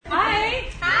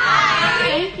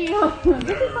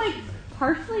this is like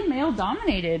partially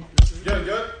male-dominated.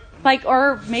 Good. Like,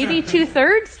 or maybe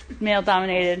 2/3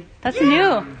 male-dominated. That's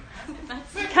new.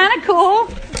 Kind of cool.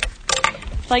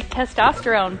 It's like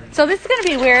testosterone. So this is going to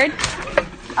be weird.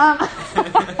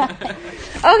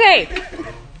 Okay.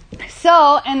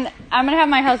 So, and I'm going to have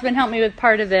my husband help me with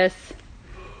part of this.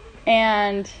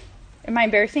 And am I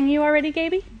embarrassing you already,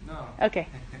 Gaby? No. Okay.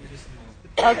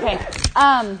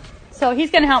 So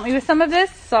he's going to help me with some of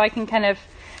this so I can kind of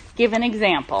give an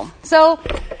example. So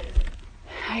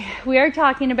we are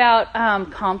talking about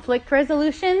conflict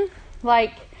resolution.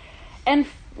 And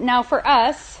now for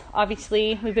us,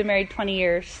 obviously, we've been married 20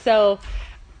 years. So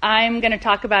I'm going to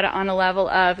talk about it on a level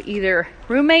of either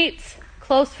roommates,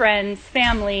 close friends,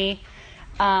 family,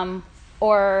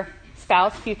 or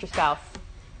spouse, future spouse.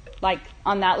 Like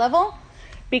on that level.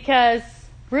 Because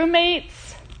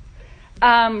roommates,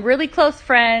 really close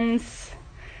friends,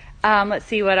 let's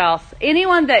see what else.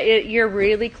 Anyone that you're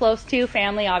really close to,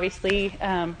 family, obviously,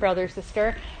 brother,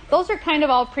 sister, those are kind of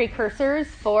all precursors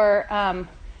for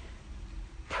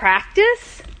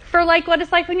practice for like what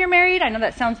it's like when you're married. I know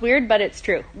that sounds weird, but it's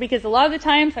true. Because a lot of the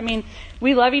times, I mean,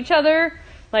 we love each other.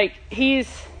 Like, he's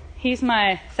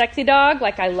my sexy dog.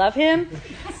 Like, I love him.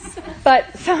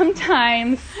 But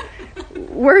sometimes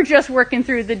we're just working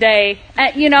through the day,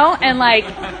 and like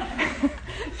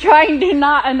trying to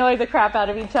not annoy the crap out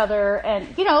of each other.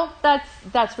 And,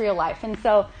 that's real life. And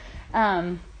so,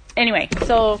 anyway,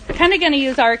 so kind of going to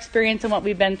use our experience and what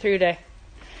we've been through to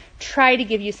try to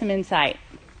give you some insight.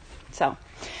 So,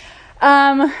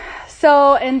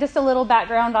 and just a little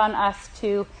background on us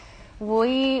too.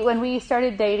 When we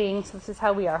started dating, so this is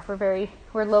how we are. We're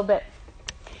a little bit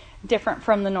different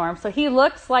from the norm. So he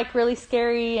looks like really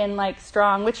scary and like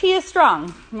strong, which he is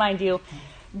strong, mind you.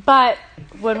 But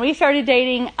when we started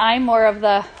dating, I'm more of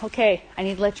the, okay, I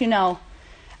need to let you know,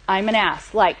 I'm an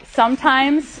ass. Like,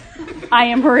 sometimes I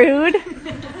am rude.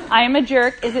 I am a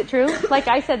jerk. Is it true? Like,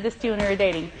 I said this to you when we were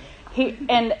dating.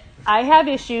 And I have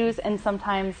issues, and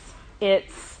sometimes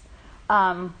it's,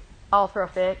 I'll throw a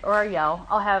fit or I'll yell.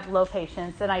 I'll have low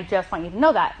patience, and I just want you to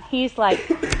know that. He's like,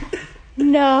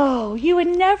 no, you would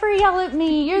never yell at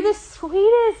me. You're the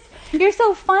sweetest. You're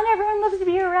so fun. Everyone loves to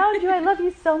be around you. I love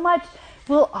you so much.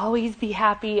 We'll always be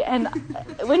happy. And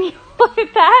when you look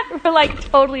at that, we're like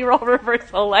totally role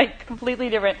reversal, like completely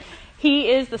different.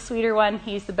 He is the sweeter one.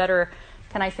 He's the better,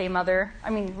 can I say, mother? I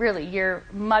mean, really, you're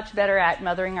much better at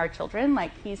mothering our children.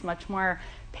 Like, he's much more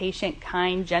patient,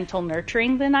 kind, gentle,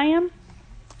 nurturing than I am.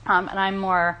 And I'm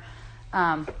more,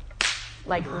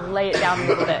 like, lay it down a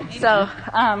little bit. So,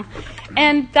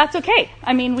 and that's okay.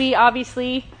 I mean, we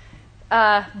obviously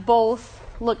both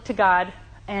look to God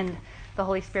and the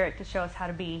Holy Spirit to show us how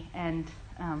to be, and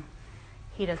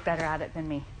he does better at it than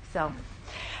me. So,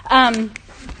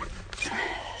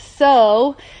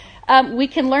 we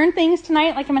can learn things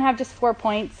tonight. Like, I'm going to have just 4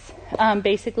 points,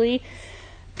 basically,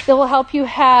 that will help you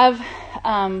have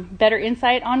better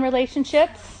insight on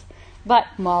relationships. But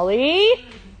Molly,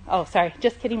 oh, sorry,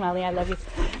 just kidding, Molly, I love you.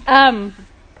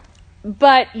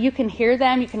 But you can hear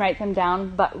them, you can write them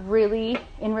down, but really,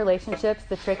 in relationships,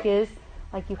 the trick is,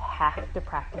 like, you have to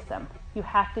practice them. You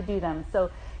have to do them.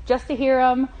 So just to hear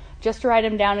them, just to write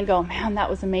them down and go, man, that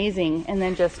was amazing. And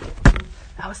then just,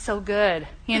 that was so good,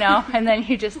 and then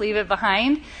you just leave it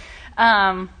behind.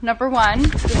 Number one, we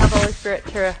have the Holy Spirit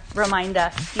to remind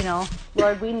us,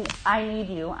 Lord, I need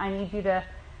you. I need you to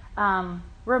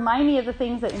remind me of the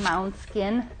things that in my own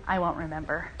skin I won't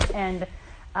remember. And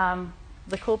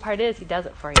the cool part is he does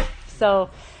it for you. So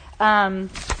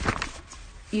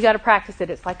you got to practice it.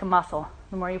 It's like a muscle.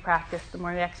 The more you practice, the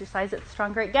more you exercise it, the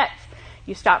stronger it gets.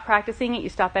 You stop practicing it, you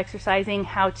stop exercising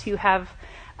how to have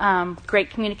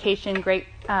great communication, great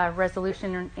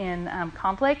resolution in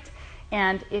conflict,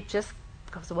 and it just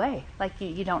goes away. Like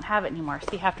you don't have it anymore,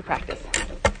 so you have to practice.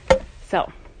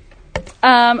 So,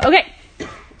 okay.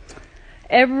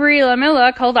 Let me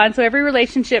look. Hold on. So every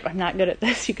relationship, I'm not good at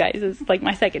this, you guys. It's like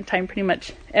my second time pretty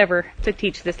much ever to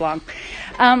teach this long.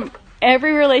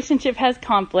 Every relationship has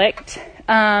conflict.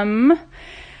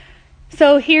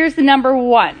 So here's the number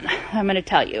one I'm going to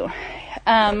tell you.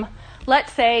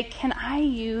 Let's say, can I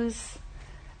use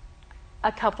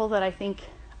a couple that I think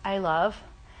I love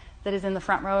that is in the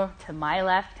front row to my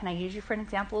left? Can I use you for an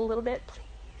example a little bit, please?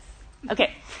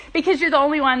 Okay, because you're the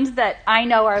only ones that I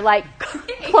know are like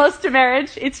close to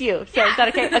marriage. It's you. So is that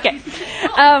okay? Okay.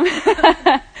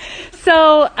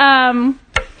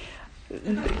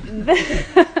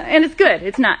 And it's good.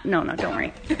 It's not. No, don't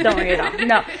worry. Don't worry at all.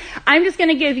 No, I'm just going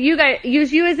to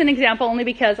use you as an example only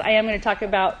because I am going to talk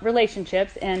about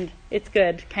relationships, and it's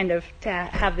good kind of to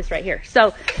have this right here.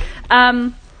 So,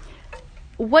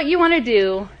 what you want to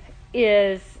do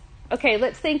is, okay,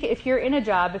 let's think if you're in a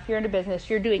job, if you're in a business,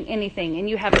 you're doing anything, and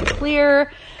you have a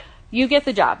clear, you get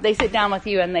the job. They sit down with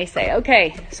you and they say,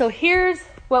 okay, so here's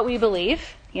what we believe.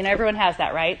 Everyone has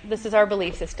that, right? This is our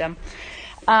belief system.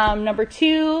 Number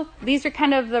 2, these are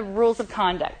kind of the rules of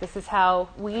conduct. This is how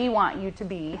we want you to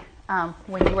be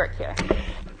when you work here.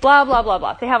 Blah, blah, blah,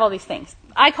 blah. They have all these things.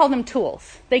 I call them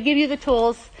tools. They give you the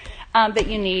tools that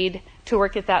you need to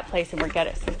work at that place and work at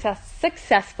it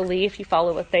successfully if you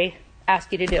follow what they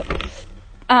ask you to do.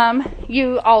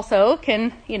 You also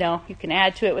can, you can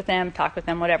add to it with them, talk with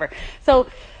them, whatever. So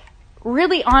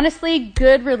really, honestly,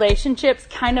 good relationships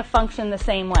kind of function the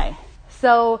same way.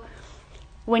 So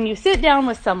when you sit down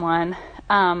with someone,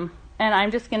 and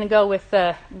I'm just going to go with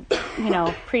the,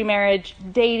 pre-marriage,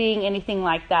 dating, anything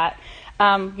like that,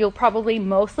 you'll probably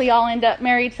mostly all end up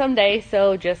married someday,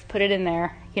 so just put it in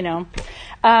there,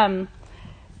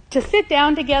 to sit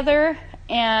down together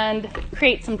and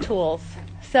create some tools.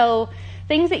 So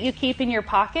things that you keep in your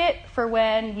pocket for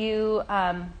when you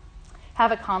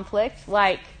have a conflict,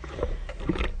 like,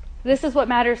 this is what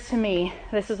matters to me,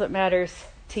 this is what matters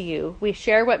to you. We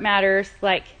share what matters,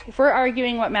 like, if we're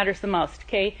arguing, what matters the most,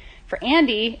 okay? For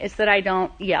Andy, it's that I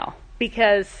don't yell,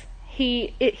 because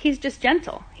he's just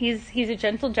gentle. He's a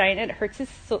gentle giant. It hurts his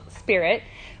spirit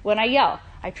when I yell.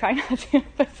 I try not to,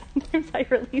 but sometimes I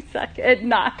really suck at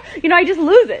not. I just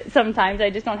lose it sometimes. I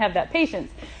just don't have that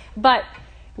patience. But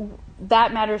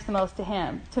that matters the most to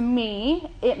him. To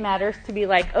me, it matters to be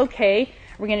like, okay,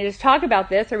 we're going to just talk about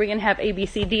this, or we're going to have A, B,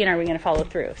 C, D, and are we going to follow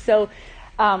through? So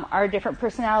our different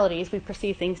personalities, we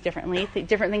perceive things differently.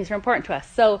 Different things are important to us.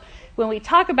 So when we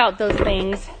talk about those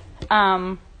things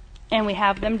and we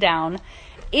have them down,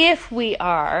 if we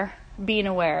are being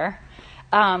aware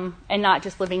and not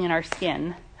just living in our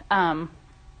skin,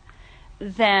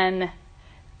 then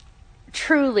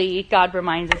truly God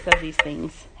reminds us of these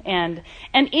things. And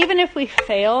even if we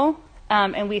fail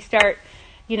and we start,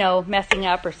 messing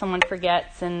up, or someone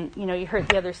forgets and, you hurt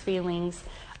the other's feelings,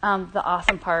 the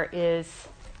awesome part is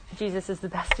Jesus is the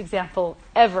best example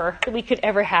ever that we could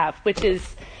ever have, which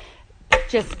is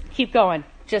just keep going.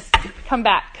 Just come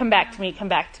back to me.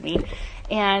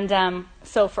 And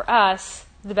so for us,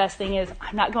 the best thing is,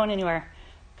 I'm not going anywhere.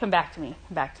 Come back to me.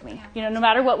 No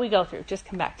matter what we go through, just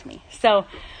come back to me. So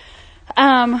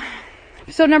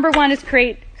number 1 is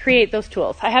create those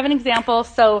tools. I have an example.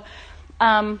 So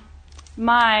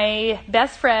my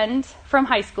best friend from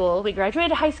high school, we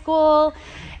graduated high school,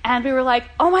 and we were like,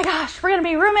 oh my gosh, we're going to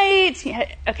be roommates. Yeah,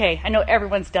 okay, I know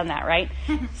everyone's done that, right?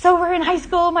 So we're in high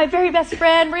school, my very best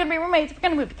friend, we're going to be roommates, we're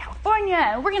going to move to California,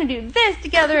 and we're going to do this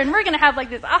together, and we're going to have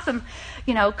like this awesome,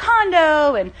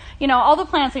 condo, and, all the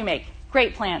plans we make.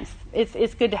 Great plans.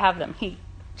 It's good to have them. He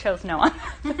chose no one.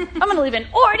 I'm going to live in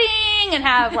Ording and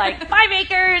have like 5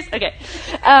 acres. Okay.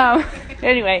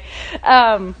 Anyway,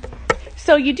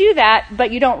 so you do that, but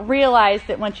you don't realize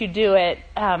that once you do it,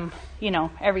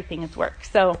 everything is work.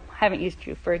 So I haven't used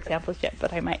you for examples yet,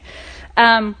 but I might.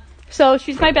 So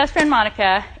she's my best friend,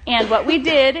 Monica, and what we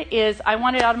did is I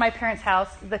wanted out of my parents' house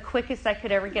the quickest I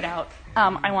could ever get out.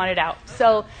 I wanted out.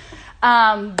 So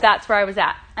that's where I was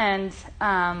at. And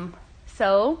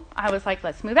so I was like,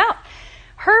 let's move out.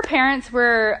 Her parents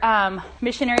were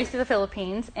missionaries to the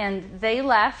Philippines, and they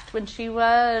left when she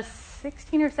was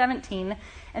 16 or 17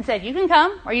 and said, you can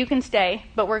come or you can stay,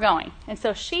 but we're going. And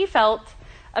so she felt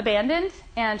abandoned,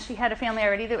 and she had a family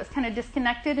already that was kind of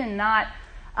disconnected and not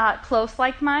close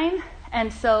like mine.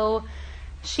 And so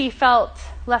she felt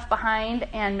left behind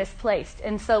and misplaced.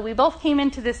 And so we both came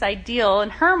into this ideal in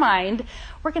her mind.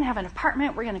 We're going to have an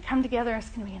apartment. We're going to come together. It's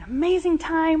going to be an amazing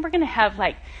time. We're going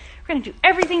to do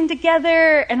everything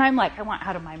together. And I'm like, I want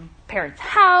out of my parents'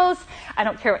 house. I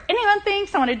don't care what anyone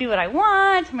thinks. I want to do what I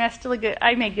want.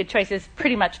 I made good choices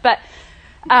pretty much. But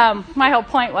my whole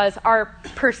point was our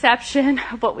perception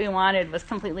of what we wanted was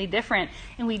completely different.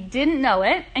 And we didn't know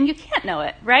it. And you can't know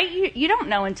it, right? You don't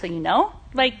know until you know.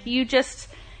 Like, you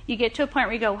get to a point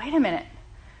where you go, wait a minute.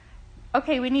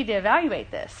 Okay, we need to evaluate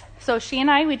this. So she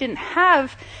and I, we didn't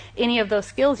have any of those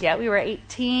skills yet. We were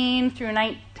 18 through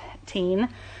 19.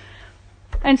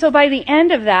 And so by the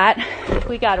end of that,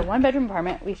 we got a 1-bedroom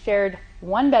apartment. We shared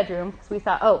 1 bedroom because we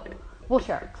thought, we'll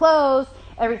share our clothes,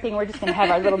 everything. We're just going to have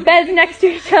our little beds next to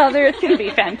each other. It's going to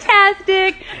be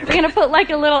fantastic. We're going to put like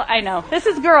a little, I know, this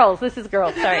is girls,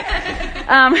 sorry.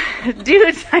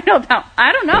 Dudes, I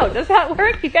don't know. Does that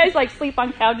work? You guys like sleep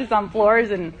on couches on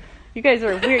floors, and you guys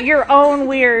are weird, your own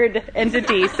weird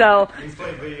entity, so. We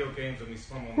play video games and we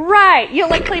swim on. Right. You'll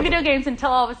like play video games until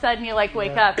all of a sudden you like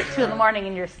wake up at 2 a.m.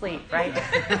 in your sleep, right?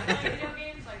 Video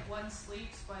games, like one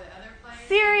sleeps while the other plays.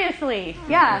 Seriously.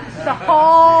 Yeah. It's a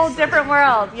whole different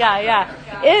world. Yeah.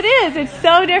 It is. It's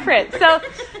so different. So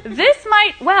this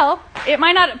it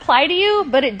might not apply to you,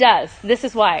 but it does. This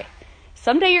is why.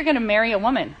 Someday you're going to marry a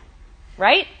woman,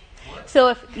 right?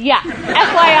 So FYI.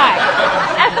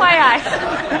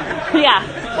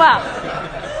 Yeah. Well,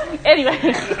 anyway,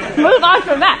 move on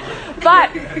from that.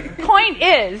 But point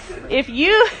is, if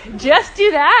you just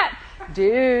do that,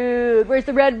 dude, where's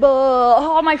the Red Bull?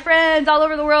 All my friends all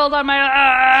over the world on my...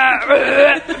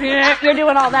 You're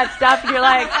doing all that stuff. And you're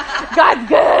like, God's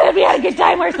good. We had a good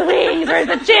time. Where's the wings? Where's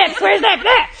the chips? Where's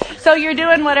that? So you're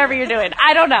doing whatever you're doing.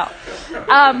 I don't know.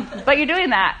 But you're doing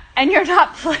that. And you're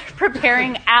not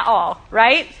preparing at all,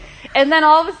 right? And then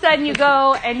all of a sudden you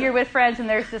go and you're with friends and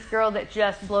there's this girl that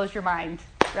just blows your mind,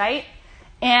 right?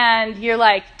 And you're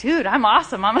like, dude, I'm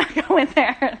awesome. I'm going to go in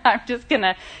there and I'm just going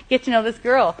to get to know this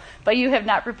girl. But you have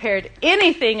not prepared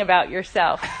anything about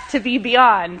yourself to be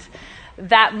beyond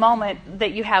that moment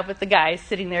that you have with the guys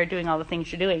sitting there doing all the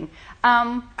things you're doing.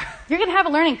 You're going to have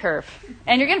a learning curve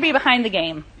and you're going to be behind the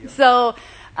game. So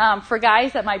for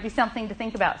guys, that might be something to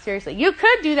think about seriously. You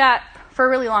could do that for a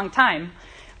really long time,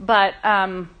 but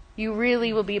you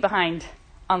really will be behind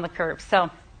on the curve. So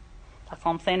that's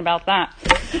all I'm saying about that.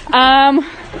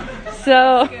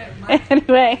 So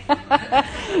anyway,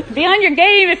 be on your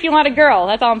game if you want a girl.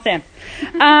 That's all I'm saying.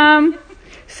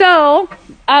 So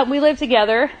we lived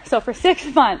together. So for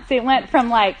 6 months, it went from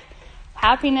like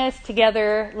happiness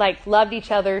together, like loved each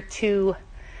other, to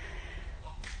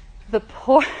the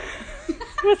poor.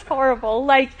 It was horrible.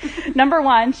 Like, number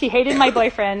one, she hated my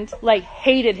boyfriend. Like,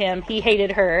 hated him. He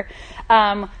hated her.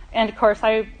 And of course,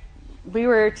 we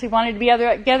wanted to be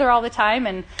together all the time,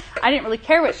 and I didn't really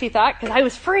care what she thought because I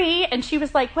was free, and she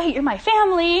was like, wait, you're my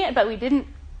family, but we didn't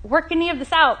work any of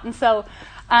this out. And so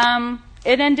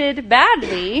it ended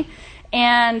badly.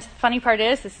 And funny part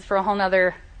is, this is for a whole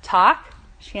nother talk,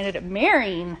 she ended up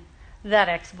marrying that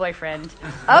ex-boyfriend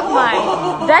of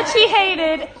mine that she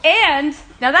hated. And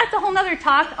now that's a whole nother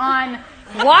talk on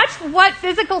watch what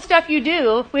physical stuff you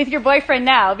do with your boyfriend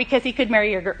now, because he could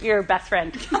marry your best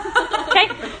friend.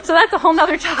 Okay? So that's a whole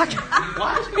nother talk.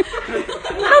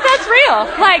 No, that's real.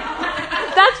 Like,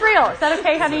 that's real. Is that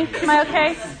okay, honey? Am I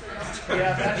okay?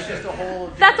 Yeah, that's just a whole...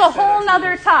 That's a whole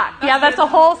nother talk. Yeah, that's a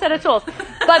whole set of tools.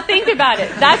 But think about it.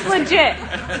 That's legit.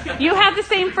 You have the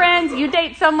same friends. You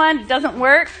date someone. It doesn't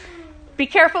work. Be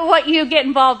careful what you get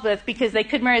involved with, because they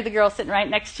could marry the girl sitting right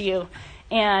next to you.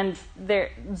 And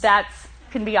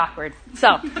can be awkward.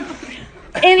 So,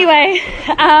 anyway,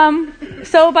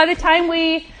 so by the time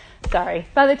we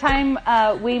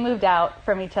moved out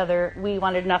from each other, we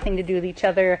wanted nothing to do with each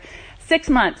other. 6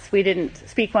 months, we didn't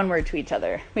speak one word to each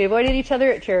other. We avoided each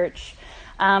other at church.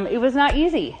 It was not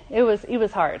easy. It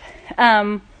was hard.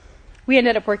 We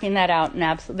ended up working that out,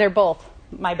 and they're both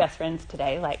my best friends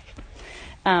today. Like,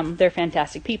 they're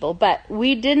fantastic people, but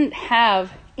we didn't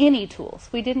have any tools.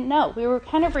 We didn't know. We were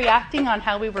kind of reacting on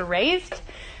how we were raised.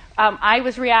 I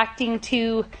was reacting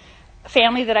to a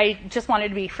family that I just wanted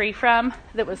to be free from,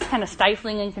 that was kind of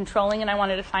stifling and controlling, and I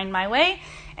wanted to find my way.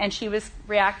 And she was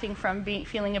reacting from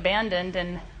feeling abandoned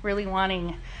and really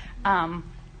wanting a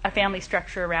family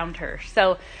structure around her.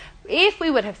 So if we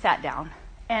would have sat down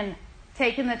and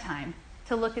taken the time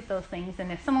to look at those things,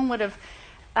 and if someone would have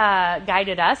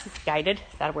guided us, is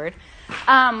that a word?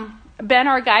 Been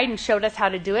our guide and showed us how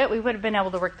to do it, we would have been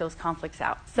able to work those conflicts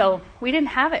out. So we didn't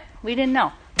have it. We didn't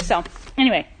know. So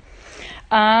anyway,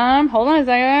 hold on a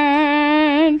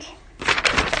second.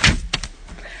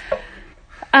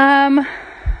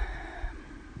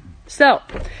 So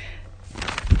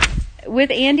with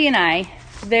Andy and I,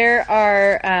 there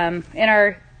are, in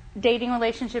our dating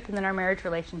relationship and in our marriage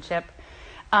relationship,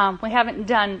 we haven't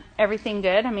done everything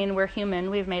good. I mean, we're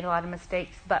human. We've made a lot of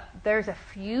mistakes. But there's a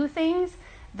few things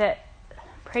that,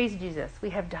 praise Jesus, we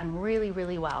have done really,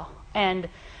 really well. And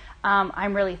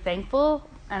I'm really thankful,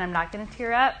 and I'm not going to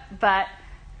tear up, but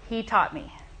he taught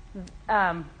me.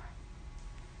 That's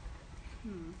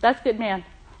good, man.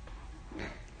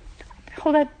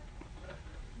 Hold on.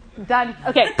 Done.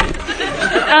 Okay.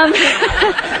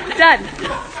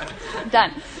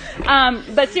 Done.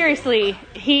 But seriously,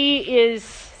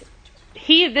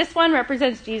 this one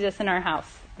represents Jesus in our house.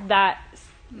 That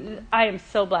I am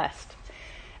so blessed,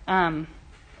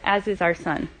 as is our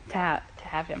son, to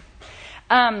have him.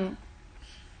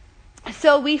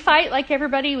 So we fight like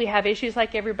everybody. We have issues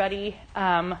like everybody.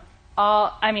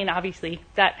 Obviously,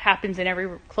 that happens in every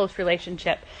close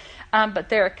relationship. But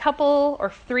there are a couple or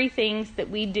three things that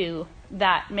we do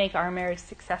that make our marriage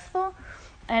successful,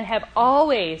 and have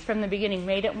always, from the beginning,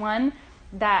 made it one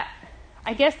that,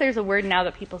 I guess there's a word now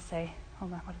that people say.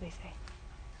 Hold on, what do they say?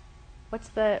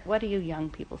 what do you young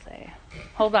people say?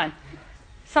 Hold on.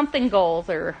 Something goals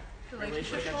or...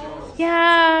 Relationship goals.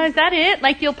 Yeah, is that it?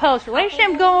 Like you'll post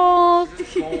relationship goals.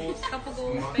 Couple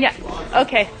goals. Yeah,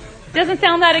 okay. Doesn't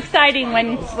sound that exciting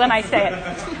when I say it.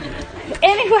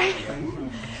 Anyway,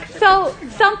 so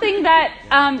something that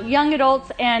young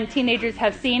adults and teenagers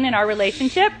have seen in our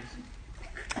relationship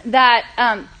that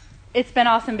it's been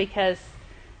awesome because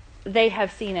they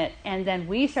have seen it, and then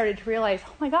we started to realize,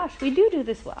 oh my gosh, we do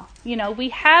this well. We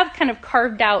have kind of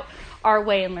carved out our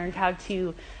way and learned how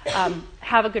to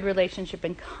have a good relationship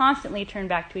and constantly turn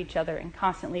back to each other and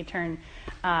constantly turn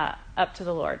up to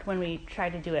the Lord when we try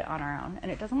to do it on our own.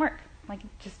 And it doesn't work. It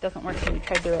just doesn't work when you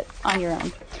try to do it on your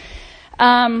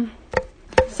own.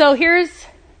 So here's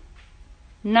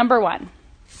number 1.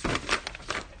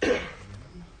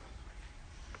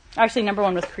 Actually, number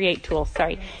 1 was create tools.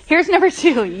 Sorry. Here's number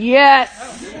 2.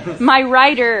 Yes, my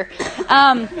writer.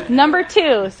 Number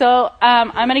 2. So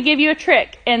I'm going to give you a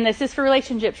trick, and this is for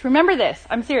relationships. Remember this.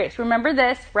 I'm serious. Remember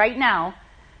this right now.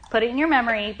 Put it in your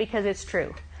memory because it's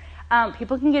true.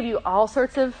 People can give you all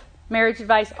sorts of marriage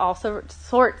advice, all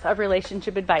sorts of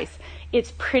relationship advice.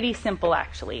 It's pretty simple,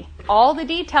 actually. All the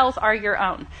details are your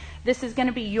own. This is going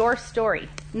to be your story.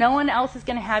 No one else is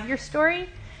going to have your story.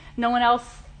 No one else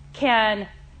can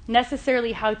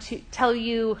necessarily how to tell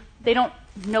you. They don't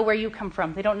know where you come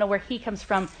from. They don't know where he comes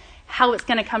from, how it's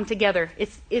going to come together.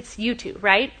 It's you two,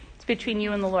 right? It's between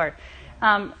you and the Lord.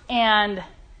 And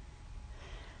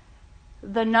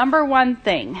the number 1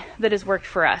 thing that has worked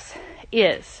for us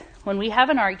is when we have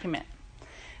an argument,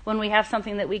 when we have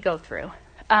something that we go through,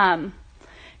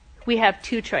 we have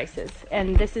 2 choices,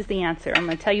 and this is the answer. I'm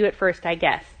going to tell you it first, I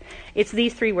guess. It's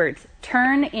these 3 words: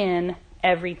 turn in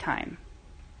every time.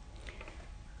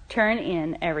 Turn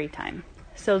in every time.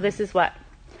 So this is what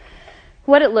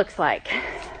it looks like.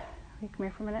 Come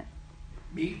here for a minute.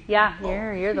 Me? Yeah,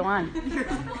 you're the one.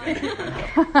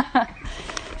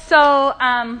 So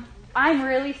I'm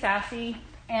really sassy,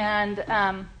 and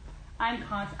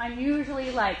I'm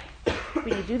usually like,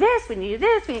 we need to do this, we need to do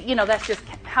this. That's just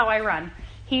how I run.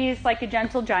 He's like a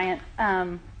gentle giant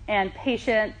and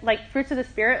patient, like fruits of the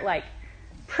Spirit, like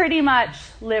pretty much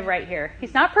live right here.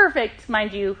 He's not perfect,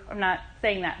 mind you. I'm not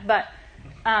saying that, but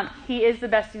he is the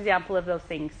best example of those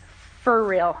things, for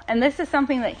real. And this is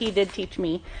something that he did teach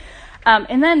me.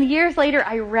 And then years later,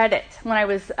 I read it when I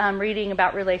was reading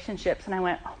about relationships, and I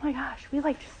went, oh my gosh, we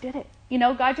just did it.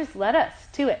 God just led us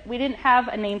to it. We didn't have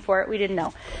a name for it. We didn't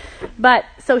know. But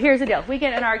so here's the deal. We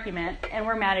get an argument, and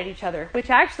we're mad at each other, which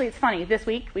actually, it's funny. This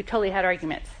week, we've totally had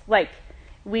arguments. Like,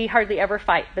 we hardly ever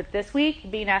fight. But this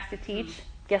week, being asked to teach,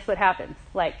 guess what happens?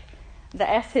 Like, the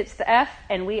S hits the F,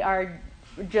 and we are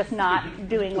just not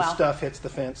doing well. The stuff hits the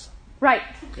fence. Right.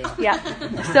 Yeah.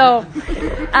 So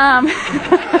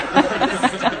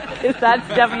that's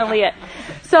definitely it.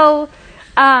 So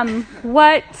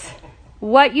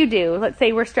what you do, let's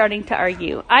say we're starting to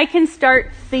argue. I can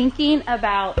start thinking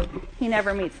about, he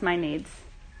never meets my needs.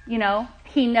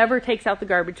 He never takes out the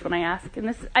garbage when I ask.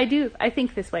 And I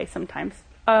think this way sometimes.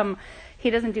 He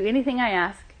doesn't do anything I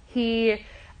ask. He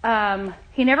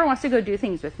never wants to go do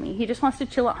things with me. He just wants to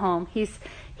chill at home. His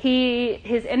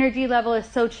energy level is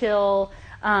so chill,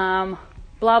 blah,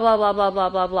 blah, blah, blah, blah,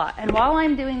 blah, blah. And while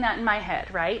I'm doing that in my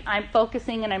head, right, I'm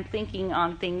focusing and I'm thinking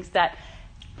on things that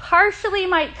partially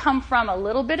might come from a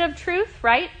little bit of truth,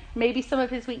 right? Maybe some of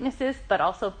his weaknesses, but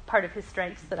also part of his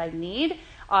strengths that I need.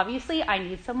 Obviously, I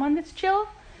need someone that's chill.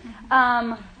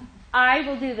 I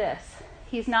will do this.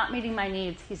 He's not meeting my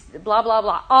needs. He's blah, blah,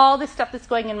 blah. All this stuff that's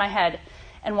going in my head.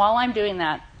 And while I'm doing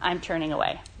that, I'm turning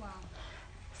away. Wow.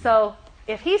 So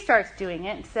if he starts doing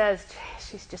it and says,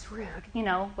 she's just rude,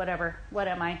 whatever, what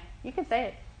am I? You can say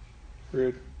it.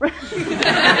 Rude. Okay,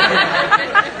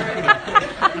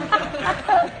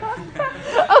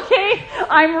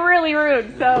 I'm really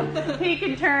rude, so he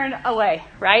can turn away,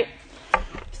 right?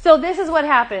 So this is what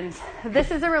happens.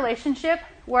 This is a relationship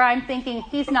where I'm thinking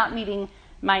he's not meeting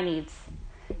my needs.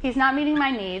 He's not meeting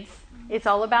my needs. It's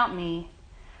all about me.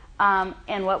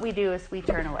 And what we do is we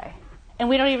turn away. And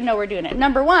we don't even know we're doing it.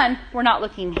 Number 1, we're not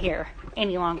looking here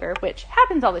any longer, which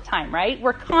happens all the time, right?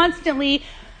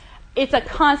 It's a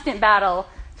constant battle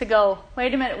to go,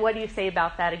 wait a minute, what do you say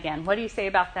about that again? What do you say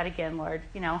about that again, Lord?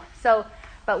 So,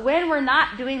 but when we're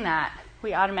not doing that,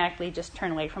 we automatically just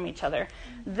turn away from each other.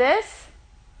 This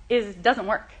doesn't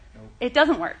work. Nope. It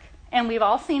doesn't work. And we've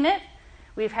all seen it.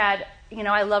 We've had,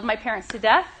 I love my parents to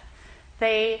death.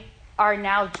 They are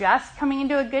now just coming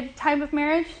into a good time of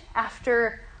marriage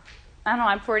after,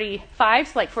 I'm 45,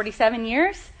 so like 47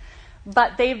 years.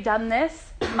 But they've done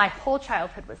this. My whole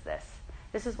childhood was this.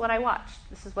 This is what I watched.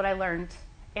 This is what I learned.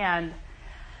 And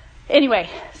Anyway,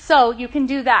 so you can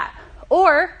do that.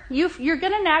 Or you're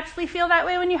going to naturally feel that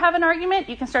way when you have an argument.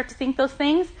 You can start to think those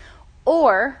things.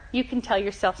 Or you can tell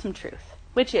yourself some truth,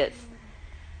 which is,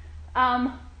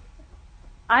 I'm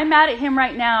mad at him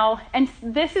right now, and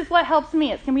this is what helps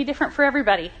me. It's going to be different for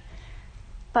everybody.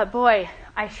 But boy,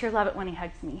 I sure love it when he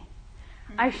hugs me.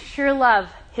 I sure love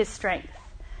his strength.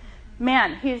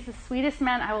 Man, he's the sweetest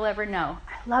man I will ever know.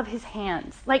 I love his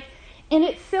hands. Like, and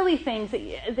it's silly things.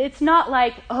 It's not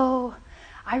like, oh,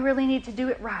 I really need to do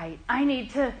it right. I need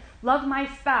to love my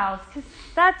spouse. Because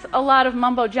that's a lot of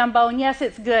mumbo jumbo, and yes,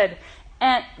 it's good.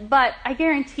 But I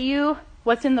guarantee you,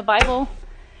 what's in the Bible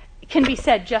can be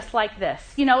said just like this.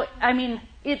 You know, I mean,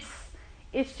 it's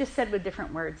just said with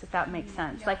different words, if that makes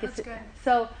sense. Yeah, like that's good.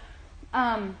 So,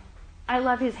 I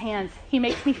love his hands. He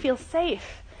makes me feel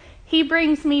safe. He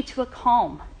brings me to a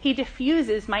calm. He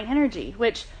diffuses my energy,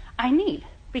 which I need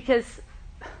because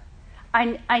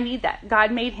I need that.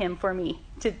 God made him for me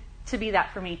to be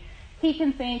that for me. He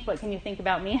can think, what can you think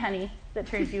about me, honey, that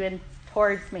turns you in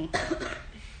towards me?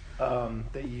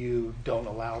 That you don't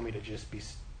allow me to just be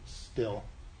still.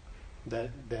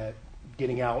 That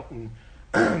getting out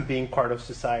and being part of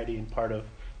society and part of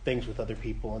things with other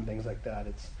people and things like that.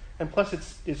 And plus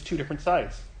it's two different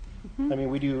sides. Mm-hmm. I mean,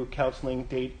 we do counseling,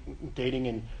 dating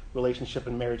and relationship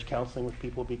and marriage counseling with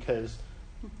people because,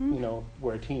 you know,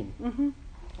 we're a team. Mm-hmm.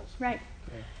 Right.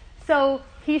 Yeah. So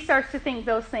he starts to think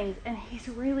those things, and he's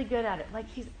really good at it. Like,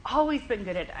 he's always been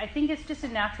good at it. I think it's just a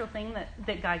natural thing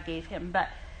that God gave him. But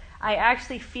I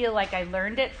actually feel like I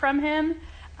learned it from him,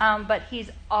 but he's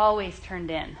always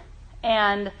turned in.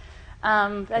 And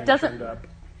that doesn't... Turned up.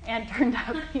 And turned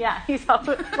up, yeah. He's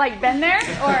always, like, been there,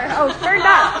 or, turned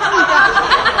up.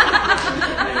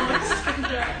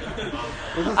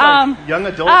 This is like young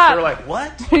adults, they're like,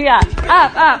 what? Yeah,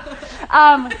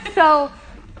 up. So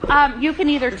you can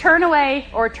either turn away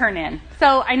or turn in.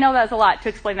 So I know that's a lot to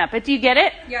explain that, but do you get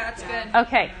it? Yeah, that's good.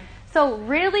 Okay. So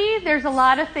really, there's a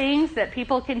lot of things that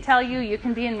people can tell you. You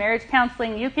can be in marriage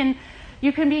counseling. You can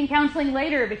be in counseling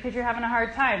later because you're having a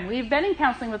hard time. We've been in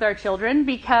counseling with our children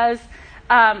because,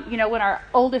 when our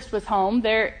oldest was home,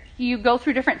 you go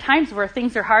through different times where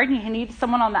things are hard and you need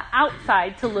someone on the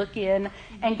outside to look in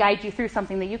and guide you through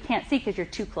something that you can't see because you're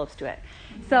too close to it.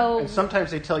 So, and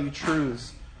sometimes they tell you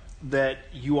truths that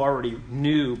you already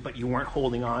knew, but you weren't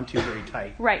holding on to very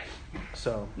tight. Right.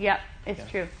 So. Yep,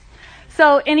 it's true.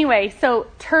 So anyway,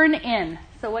 turn in.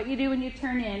 So what you do when you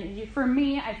turn in, for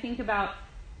me, I think about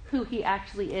who he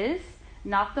actually is,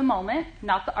 not the moment,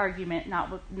 not the argument,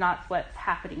 not what's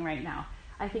happening right now.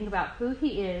 I think about who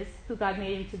he is, who God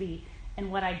made him to be, and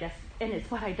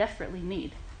it's what I desperately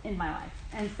need in my life.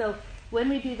 And so when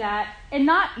we do that,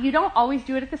 you don't always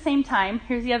do it at the same time.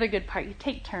 Here's the other good part: you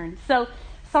take turns. So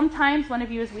sometimes one of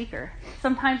you is weaker.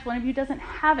 Sometimes one of you doesn't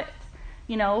have it.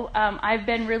 I've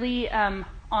been really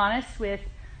honest with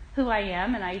who I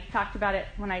am, and I talked about it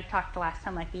when I talked the last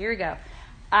time, like a year ago.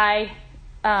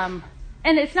 And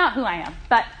it's not who I am,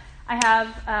 but I have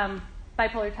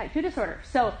bipolar type 2 disorder.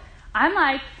 So I'm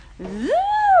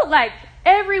like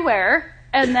everywhere,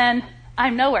 and then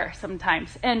I'm nowhere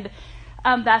sometimes. And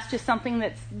that's just something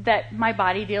that my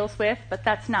body deals with, but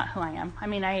that's not who I am. I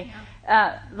mean,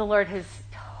 the Lord has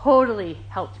totally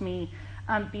helped me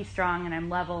be strong, and I'm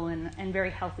level and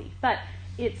very healthy. But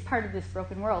it's part of this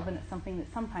broken world, and it's something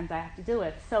that sometimes I have to deal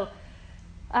with. So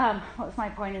what was my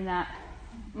point in that?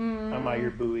 Am I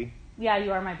your buoy? Yeah,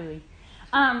 you are my buoy.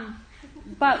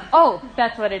 But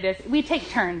that's what it is. We take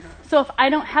turns. So if I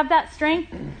don't have that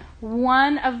strength,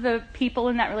 one of the people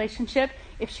in that relationship,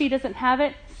 if she doesn't have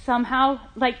it, somehow,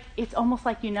 like, it's almost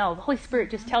like the Holy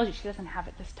Spirit just tells you she doesn't have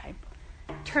it this time.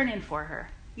 Turn in for her.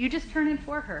 You just turn in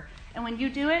for her. And when you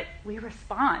do it, we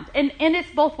respond. And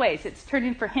it's both ways. It's turn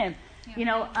in for him.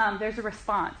 Yeah. There's a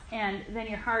response. And then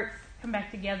your hearts come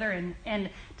back together, and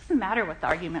it doesn't matter what the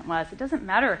argument was. It doesn't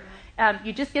matter.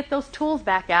 You just get those tools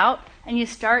back out, and you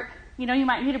start, you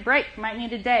might need a break. You might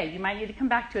need a day. You might need to come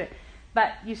back to it.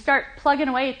 But you start plugging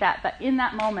away at that. But in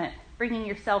that moment, bringing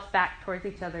yourself back towards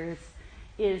each other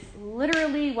is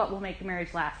literally what will make a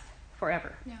marriage last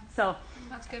forever. Yeah. So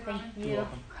that's good, thank Ron. you.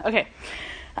 Okay.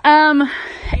 And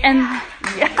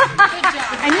yeah.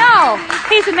 I know.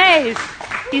 He's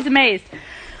amazed.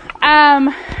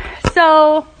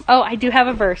 I do have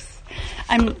a verse.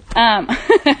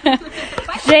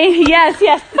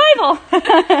 Yes, Bible.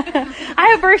 I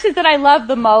have verses that I love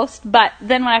the most, but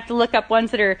then when I have to look up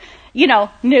ones that are,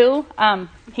 new,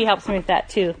 he helps me with that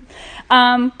too.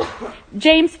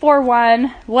 James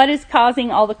 4:1, what is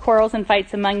causing all the quarrels and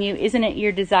fights among you? Isn't it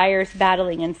your desires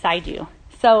battling inside you?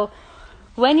 So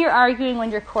when you're arguing, when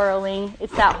you're quarreling,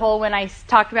 it's that whole, when I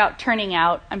talked about turning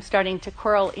out, I'm starting to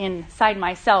quarrel inside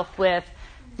myself with,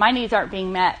 my needs aren't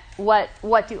being met. What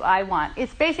do I want?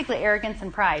 It's basically arrogance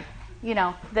and pride,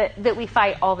 that we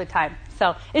fight all the time.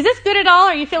 So is this good at all,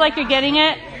 or you feel like you're getting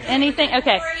it? Anything?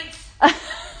 Okay.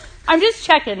 I'm just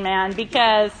checking, man,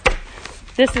 because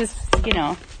this is,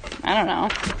 I don't know.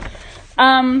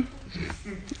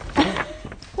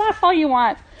 Laugh all you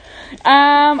want.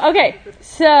 Okay,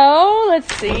 so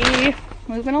let's see.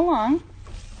 Moving along.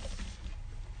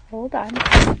 Hold on.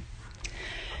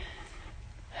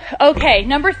 Okay,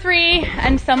 number 3,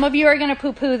 and some of you are going to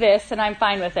poo-poo this, and I'm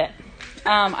fine with it.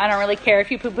 I don't really care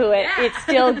if you poo-poo it. It's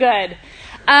still good.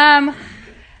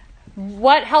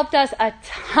 What helped us a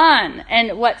ton,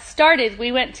 and what started,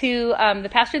 we went to the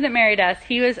pastor that married us.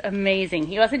 He was amazing.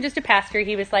 He wasn't just a pastor.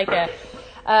 He was like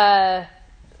a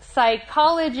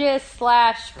psychologist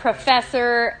 /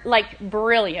 professor, like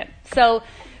brilliant. So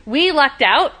we lucked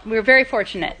out. We were very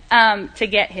fortunate to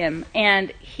get him.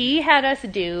 And he had us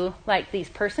do like these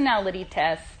personality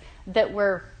tests that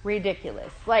were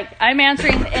ridiculous. Like I'm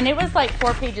answering, and it was like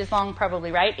 4 pages long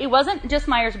probably, right? It wasn't just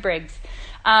Myers-Briggs.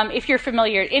 If you're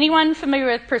familiar, anyone familiar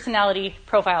with personality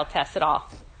profile tests at all?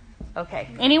 Okay.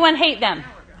 Anyone hate them?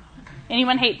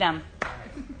 Anyone hate them?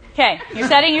 Okay. You're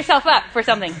setting yourself up for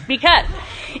something. Because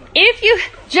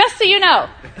just so you know,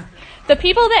 the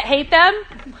people that hate them,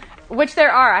 which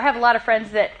there are, I have a lot of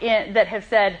friends that have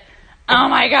said, oh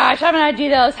my gosh, I'm going to do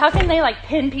those. How can they like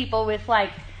pin people with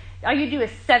like, all you do is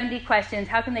 70 questions.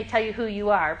 How can they tell you who you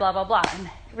are? Blah, blah, blah. And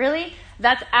really,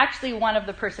 that's actually one of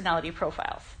the personality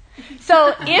profiles.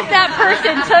 So if that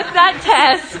person took that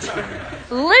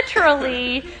test,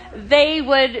 literally, they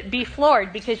would be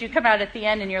floored because you come out at the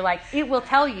end and you're like, it will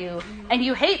tell you, and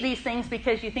you hate these things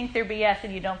because you think they're BS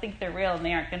and you don't think they're real and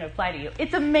they aren't going to apply to you.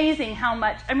 It's amazing how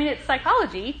much, it's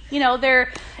psychology, and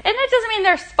it doesn't mean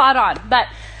they're spot on, but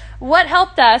what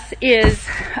helped us is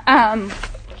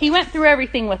he went through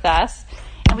everything with us,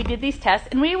 and we did these tests,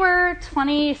 and we were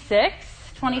 26,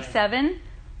 27,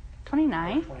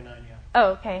 29. 29, yeah.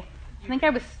 Oh, okay. I think I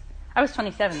was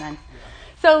 27 then.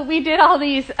 So we did all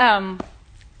these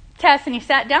tests, and he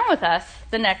sat down with us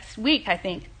the next week, I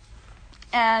think.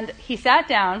 And he sat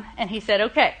down, and he said,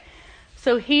 okay,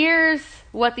 so here's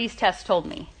what these tests told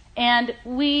me. And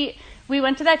we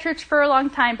went to that church for a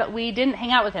long time, but we didn't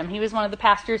hang out with him. He was one of the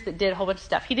pastors that did a whole bunch of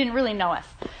stuff. He didn't really know us.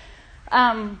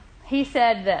 He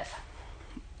said this.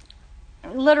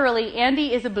 Literally,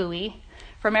 Andy is a buoy.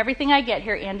 From everything I get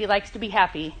here, Andy likes to be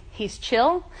happy. He's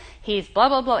chill. He's blah,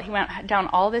 blah, blah. He went down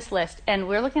all this list. And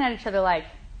we're looking at each other like,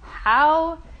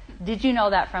 how did you know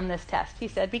that from this test? He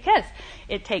said, because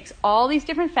it takes all these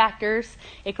different factors.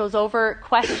 It goes over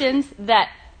questions that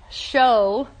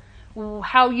show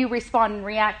how you respond and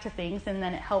react to things, and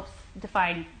then it helps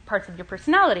define parts of your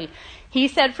personality. He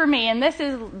said for me, and this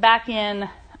is back in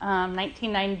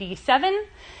 1997,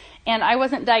 and I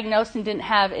wasn't diagnosed and didn't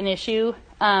have an issue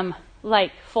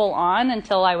like full on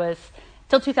until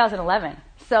 2011.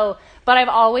 So, but I've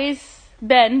always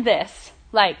been this,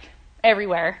 like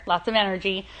everywhere, lots of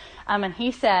energy. And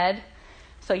he said,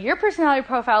 so your personality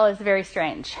profile is very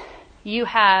strange. You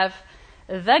have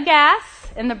the gas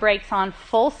and the brakes on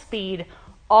full speed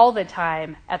all the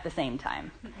time at the same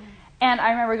time. And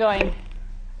I remember going,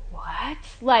 what?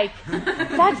 Like,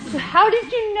 how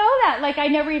did you know that? Like, I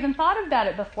never even thought about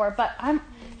it before, but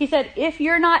he said, if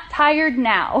you're not tired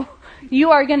now,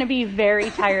 you are going to be very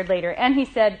tired later. And he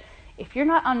said, if you're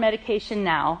not on medication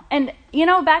now, and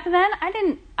back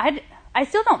then I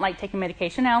still don't like taking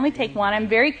medication. I only take one. I'm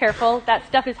very careful. That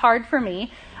stuff is hard for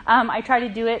me. I try to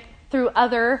do it through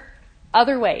other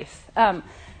ways.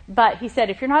 But he said,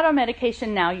 if you're not on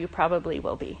medication now, you probably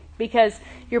will be, because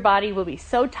your body will be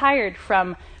so tired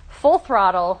from full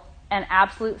throttle and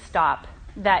absolute stop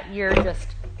that you're just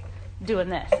doing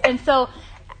this. And so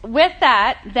with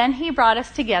that, then he brought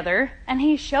us together and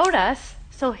he showed us,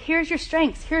 so here's your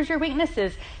strengths, here's your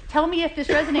weaknesses. Tell me if this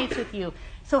resonates with you.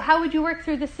 So how would you work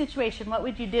through this situation? What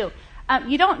would you do?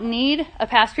 You don't need a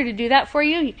pastor to do that for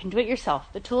you. You can do it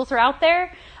yourself. The tools are out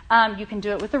there. You can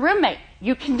do it with a roommate.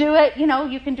 You can do it,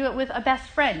 you can do it with a best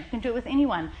friend. You can do it with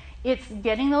anyone. It's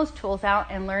getting those tools out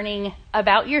and learning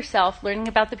about yourself, learning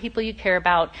about the people you care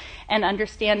about, and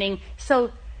understanding.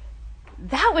 So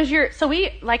that was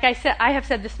like I said, I have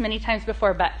said this many times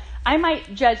before, but I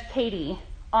might judge Katie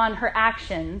on her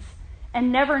actions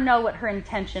and never know what her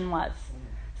intention was.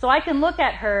 So I can look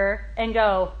at her and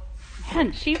go,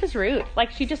 man, she was rude. Like,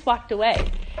 she just walked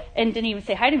away and didn't even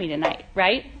say hi to me tonight,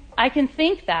 right? I can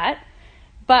think that,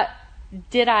 but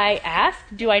did I ask?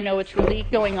 Do I know what's really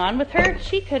going on with her?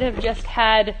 She could have just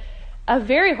had a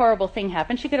very horrible thing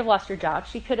happened. She could have lost her job.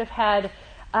 She could have had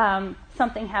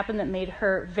something happen that made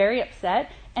her very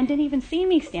upset and didn't even see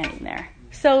me standing there.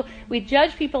 So we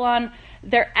judge people on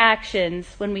their actions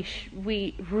when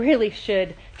we really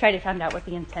should try to find out what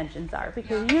the intentions are,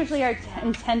 because usually our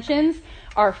intentions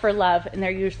are for love, and they're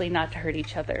usually not to hurt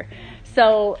each other.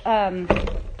 So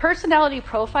personality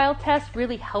profile tests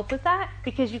really help with that,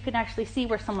 because you can actually see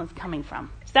where someone's coming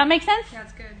from. Does that make sense?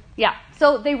 That's good. Yeah,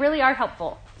 so they really are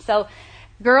helpful. So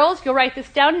girls, you'll write this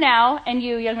down now, and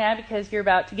you, young man, because you're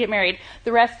about to get married.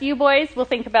 The rest of you boys will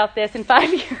think about this in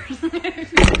 5 years.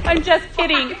 I'm just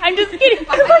kidding. I'm just kidding.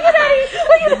 Look at Eddie.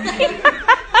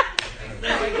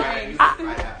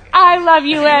 I love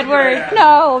you, Edward.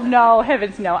 No,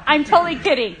 heavens no. I'm totally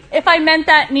kidding. If I meant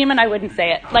that, Neiman, I wouldn't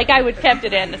say it. Like, I would have kept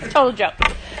it in. It's a total joke.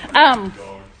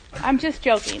 I'm just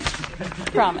joking.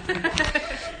 Promise.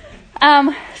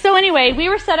 So anyway, we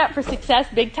were set up for success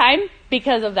big time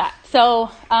because of that.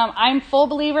 So I'm full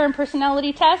believer in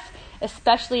personality tests,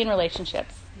 especially in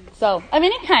relationships. So of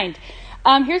any kind.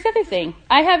 Here's the other thing.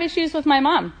 I have issues with my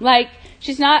mom. Like,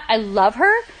 I love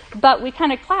her, but we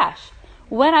kind of clash.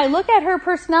 When I look at her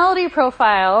personality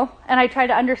profile and I try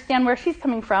to understand where she's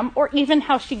coming from, or even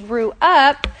how she grew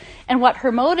up and what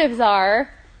her motives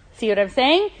are, see what I'm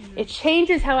saying? It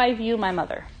changes how I view my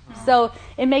mother. So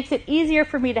it makes it easier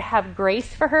for me to have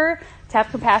grace for her, to have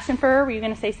compassion for her. Were you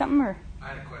going to say something? Or? I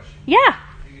had a question. Yeah.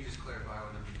 Can you just clarify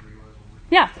what number 3 was?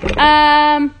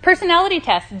 Yeah. Personality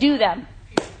tests. Do them.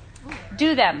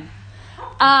 Do them.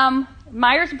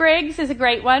 Myers-Briggs is a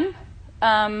great one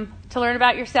to learn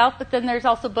about yourself, but then there's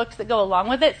also books that go along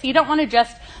with it. So you don't want to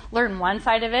just learn one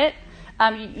side of it.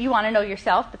 You want to know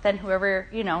yourself, but then whoever,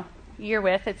 you're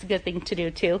with, it's a good thing to do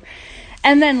too.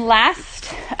 And then last,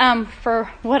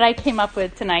 for what I came up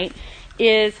with tonight,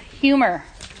 is humor.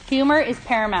 Humor is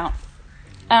paramount.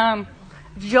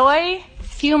 Joy,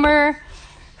 humor,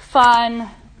 fun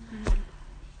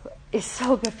is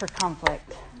so good for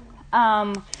conflict.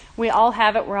 We all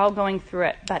have it. We're all going through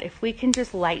it. But if we can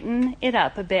just lighten it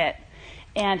up a bit,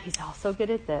 and he's also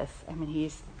good at this. I mean,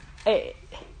 he's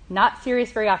not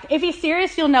serious very often. If he's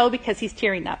serious, you'll know because he's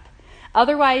tearing up.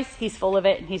 Otherwise, he's full of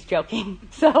it and he's joking.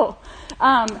 So,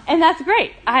 and that's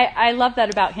great. I love that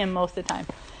about him most of the time.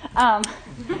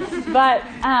 But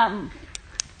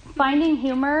finding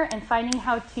humor and finding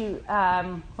how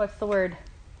to, what's the word?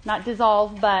 Not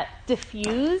dissolve, but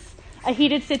diffuse a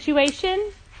heated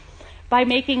situation by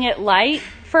making it light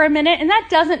for a minute. And that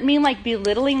doesn't mean like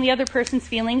belittling the other person's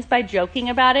feelings by joking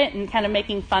about it and kind of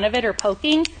making fun of it or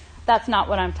poking. That's not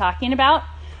what I'm talking about.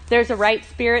 There's a right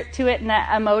spirit to it and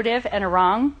a motive and a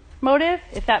wrong motive,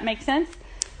 if that makes sense.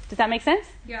 Does that make sense?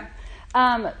 Yeah.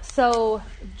 So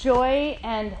joy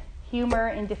and humor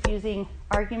in diffusing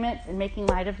arguments and making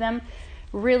light of them.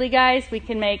 Really, guys, we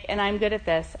can make, and I'm good at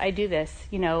this. I do this.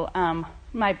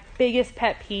 My biggest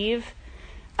pet peeve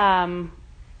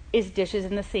is dishes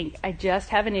in the sink. I just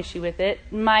have an issue with it.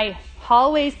 My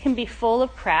hallways can be full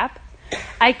of crap.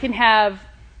 I can have...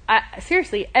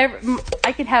 seriously,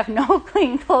 I can have no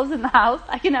clean clothes in the house.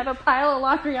 I can have a pile of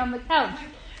laundry on the couch.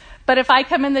 But if I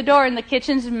come in the door and the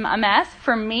kitchen's a mess,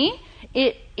 for me,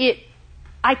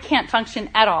 I can't function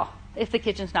at all if the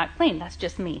kitchen's not clean. That's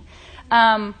just me.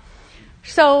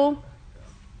 So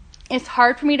it's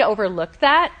hard for me to overlook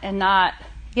that and not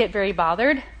get very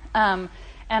bothered. And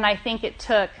I think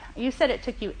you said it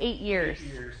took you 8 years.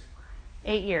 8 years.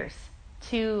 8 years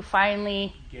to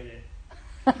finally Get it.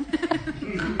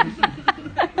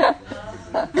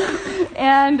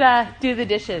 and do the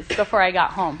dishes before I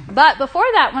got home. But before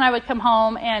that, when I would come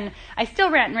home, and I still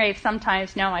rant and rave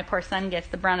sometimes. Now my poor son gets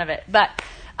the brunt of it, but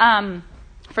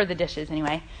for the dishes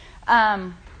anyway.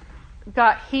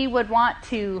 He would want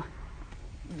to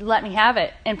let me have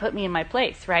it and put me in my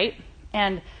place, right?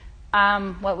 And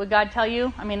what would God tell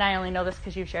you? I mean, I only know this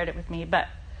because you shared it with me, but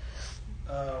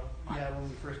when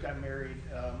we first got married,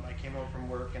 I came home from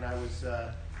work and I was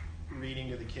reading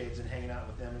to the kids and hanging out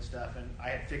with them and stuff, and I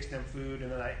had fixed them food and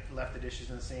then I left the dishes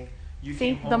in the sink. You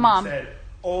came home the mom. and said,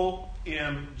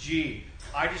 OMG,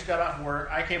 I just got off work,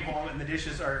 I came home and the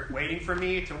dishes are waiting for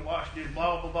me to wash,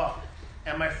 blah, blah, blah.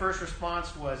 And my first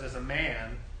response was, as a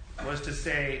man, was to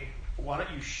say, why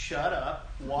don't you shut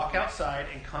up, walk outside,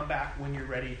 and come back when you're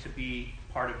ready to be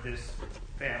part of this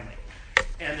family.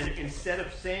 And then instead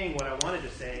of saying what I wanted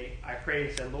to say, I prayed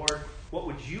and said, Lord, what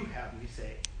would you have me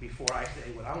say before I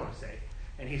say what I want to say?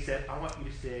 And he said, I want you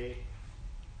to say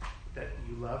that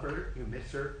you love her, you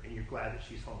miss her, and you're glad that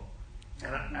she's home.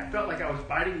 And I felt like I was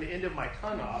biting the end of my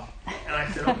tongue off. And I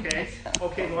said,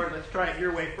 okay, Lord, let's try it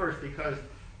your way first, because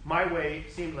my way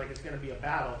seems like it's going to be a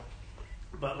battle.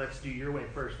 But let's do your way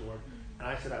first, Lord. And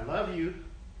I said, I love you,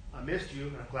 I missed you,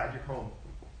 and I'm glad you're home.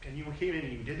 And you came in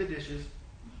and you did the dishes,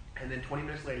 and then 20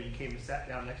 minutes later you came and sat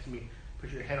down next to me, put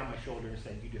your head on my shoulder and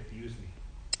said, you diffused me.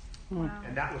 Wow.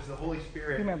 And that was the Holy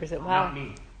Spirit, remembers it. not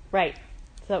me. Right.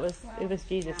 So it was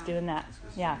Jesus doing that.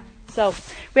 Yeah. So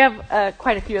we have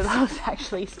quite a few of those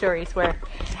actually stories where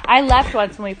I left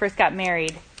once when we first got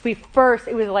married. It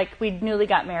was like we'd newly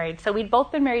got married. So we'd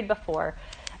both been married before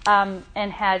and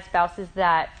had spouses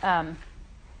that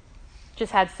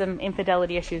just had some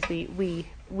infidelity issues.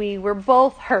 We were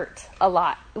both hurt a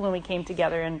lot when we came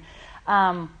together. And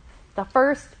the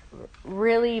first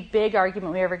really big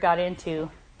argument we ever got into,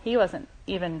 he wasn't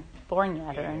even born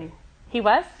yet or anything. He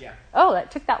was? Yeah. Oh,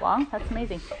 that took that long. That's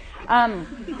amazing.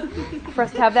 For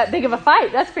us to have that big of a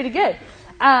fight, that's pretty good.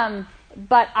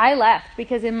 But I left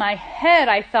because in my head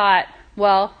I thought,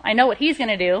 well, I know what he's going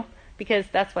to do because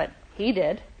that's what he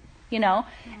did, you know.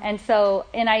 And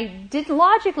I didn't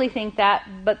logically think that,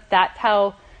 but that's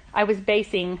how I was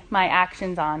basing my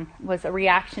actions on, was a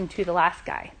reaction to the last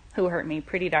guy who hurt me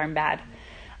pretty darn bad.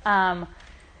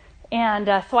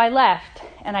 So I left,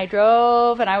 and I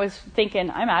drove, and I was thinking,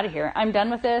 I'm out of here. I'm done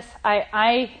with this.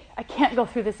 I can't go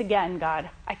through this again, God.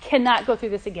 I cannot go through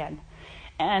this again.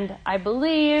 And I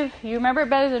believe, you remember it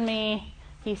better than me,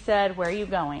 he said, where are you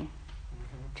going?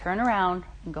 Turn around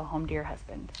and go home to your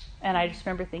husband. And I just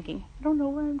remember thinking, I don't know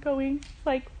where I'm going. It's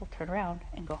like, well, turn around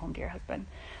and go home to your husband.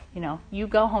 You know, you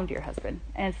go home to your husband.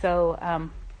 And so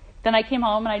then I came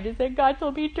home and I just said, God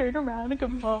told me to turn around and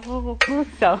come home.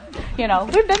 So, you know,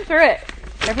 we've been through it.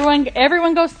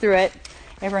 Everyone goes through it.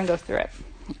 Everyone goes through it.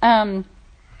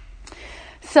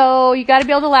 So you got to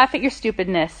be able to laugh at your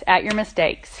stupidness, at your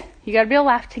mistakes. You got to be able to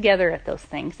laugh together at those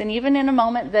things. And even in a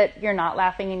moment that you're not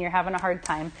laughing and you're having a hard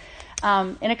time,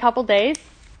 in a couple days,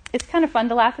 it's kind of fun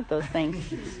to laugh at those things.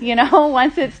 You know,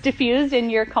 once it's diffused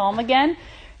and you're calm again,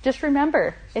 just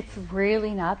remember, it's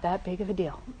really not that big of a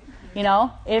deal. You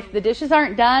know, if the dishes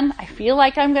aren't done, I feel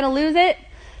like I'm going to lose it,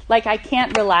 like I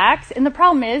can't relax. And the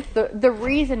problem is, the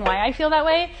reason why I feel that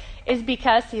way is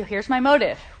because, here's my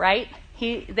motive, right?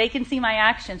 They can see my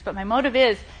actions, but my motive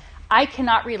is, I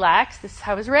cannot relax, this is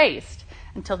how I was raised,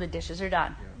 until the dishes are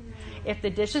done. Yeah. If the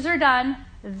dishes are done,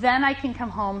 then I can come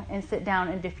home and sit down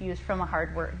and diffuse from a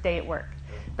hard day at work.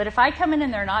 But if I come in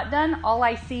and they're not done, all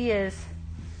I see is,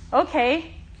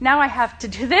 okay, now I have to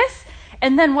do this.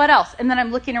 And then what else? And then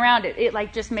I'm looking around. It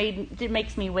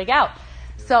makes me wig out.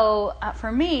 So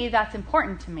for me, that's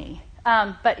important to me.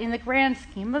 But in the grand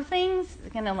scheme of things,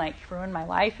 it's going to ruin my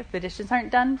life if the dishes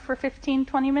aren't done for 15,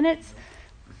 20 minutes.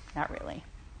 Not really.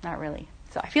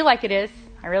 So I feel like it is.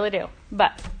 I really do.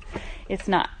 But it's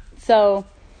not. So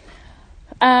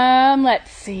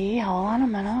let's see. Hold on a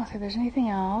minute. See if there's anything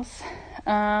else.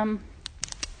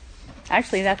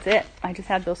 Actually, that's it. I just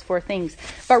had those 4 things.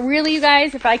 But really, you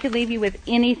guys, if I could leave you with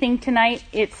anything tonight,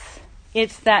 it's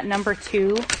that number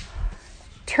 2.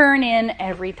 Turn in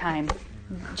every time.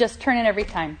 Just turn in every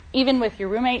time. Even with your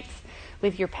roommates,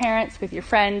 with your parents, with your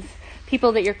friends,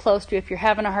 people that you're close to. If you're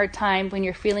having a hard time, when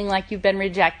you're feeling like you've been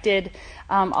rejected,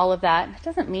 all of that. It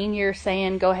doesn't mean you're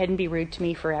saying, go ahead and be rude to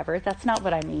me forever. That's not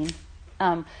what I mean.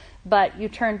 But you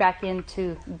turn back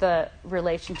into the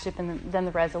relationship, and then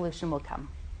the resolution will come.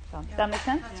 So, does that make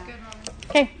sense? That's good, Mom.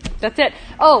 Okay, that's it.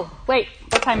 Oh, wait.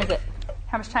 What time is it?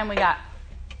 How much time we got?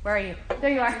 Where are you? There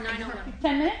you are. 9:11.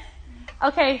 10 minutes?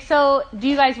 Okay, so do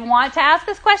you guys want to ask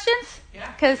us questions?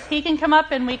 Yeah. Because he can come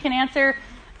up and we can answer.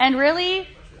 And really,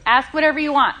 ask whatever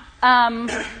you want.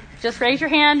 Just raise your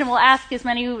hand and we'll ask as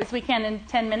many as we can in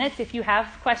 10 minutes. If you have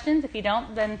questions, if you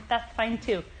don't, then that's fine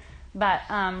too. But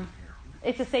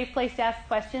it's a safe place to ask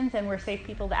questions, and we're safe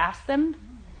people to ask them.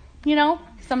 You know,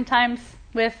 sometimes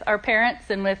with our parents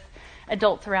and with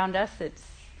adults around us,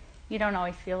 you don't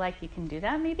always feel like you can do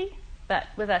that maybe, but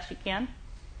with us you can.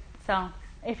 So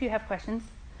if you have questions,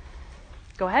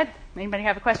 go ahead. Anybody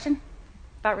have a question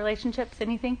about relationships,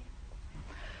 anything?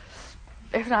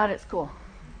 If not, it's cool.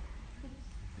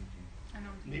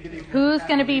 Who's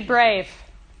going to be brave?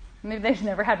 Maybe they've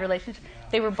never had a relationship.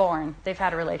 They were born. They've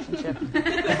had a relationship.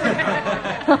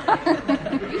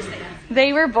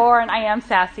 They were born. I am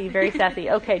sassy, very sassy.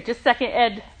 Okay, just a second,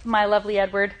 Ed, my lovely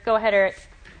Edward. Go ahead, Eric.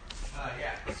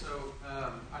 So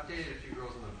I've dated a few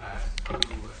girls in the past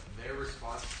who their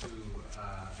response to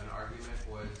an argument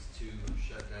was to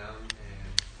shut down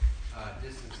and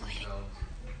distance themselves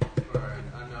for an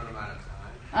unknown amount of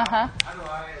time. Uh-huh. How do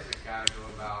I, as a guy, go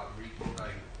about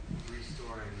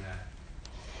restoring that?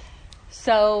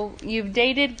 So you've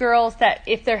dated girls that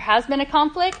if there has been a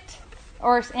conflict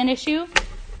or an issue,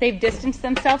 they've distanced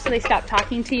themselves, so they stop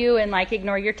talking to you and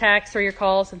ignore your texts or your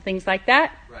calls and things like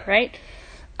that, right?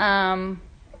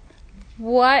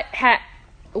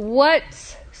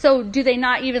 So do they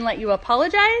not even let you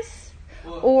apologize?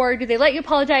 Or do they let you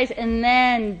apologize and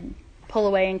then pull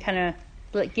away and kind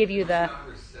of give you the... not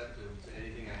receptive to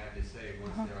anything I have to say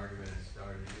once the argument has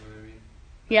started. You know what I mean?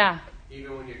 Yeah.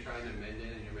 Even when you're trying to mend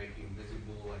it and you're making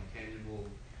visible, like tangible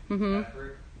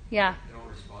effort, yeah, they don't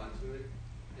respond to it.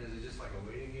 Is it just like a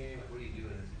waiting game? Like, what do you do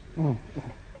in this situation?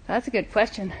 That's a good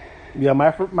question. Yeah,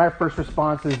 my first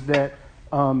response is that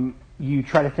you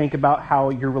try to think about how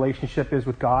your relationship is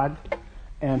with God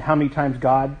and how many times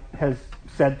God has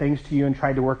said things to you and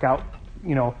tried to work out,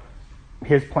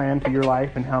 His plan for your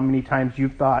life, and how many times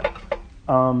you've thought,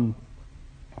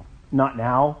 not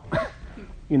now,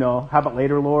 how about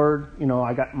later, Lord?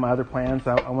 I got my other plans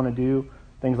I want to do,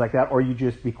 things like that. Or you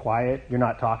just be quiet. You're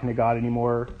not talking to God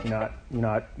anymore. You're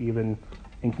not even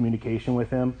in communication with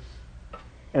Him.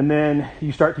 And then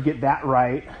you start to get that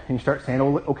right, and you start saying,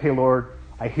 "Oh, okay, Lord,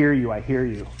 I hear you. I hear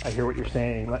what you're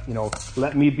saying.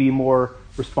 Let me be more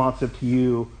responsive to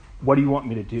you. What do you want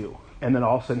me to do?" And then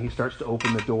all of a sudden, He starts to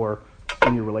open the door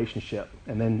in your relationship,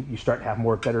 and then you start to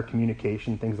have better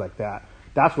communication, things like that.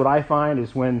 That's what I find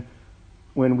is when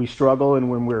we struggle and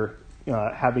when we're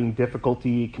having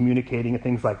difficulty communicating and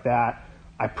things like that.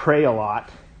 I pray a lot.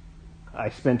 I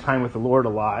spend time with the Lord a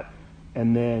lot,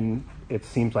 and then it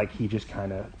seems like He just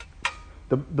kind of...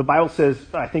 The Bible says,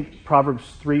 I think Proverbs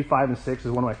 3, 5, and 6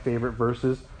 is one of my favorite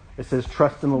verses. It says,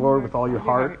 "Trust in the Lord with all your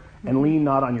heart, and lean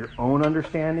not on your own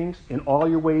understandings. In all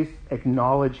your ways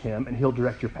acknowledge Him, and He'll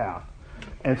direct your path."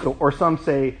 And so, or some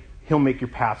say, He'll make your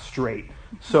path straight.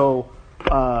 So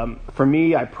for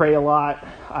me, I pray a lot.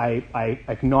 I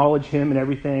acknowledge Him and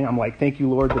everything. I'm like, thank you,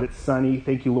 Lord, that it's sunny.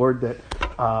 Thank you, Lord, that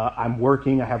I'm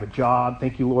working. I have a job.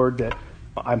 Thank you, Lord, that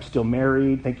I'm still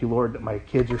married. Thank you, Lord, that my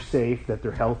kids are safe, that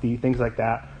they're healthy, things like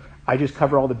that. I just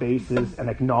cover all the bases and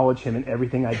acknowledge Him in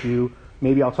everything I do.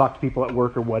 Maybe I'll talk to people at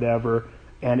work or whatever,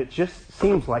 and it just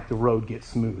seems like the road gets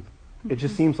smooth. It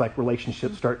just seems like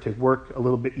relationships start to work a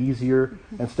little bit easier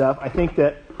and stuff. I think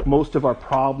that most of our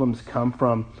problems come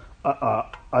from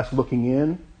us looking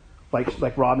in.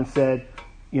 Like Robin said,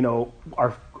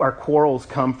 our quarrels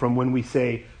come from when we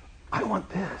say, "I want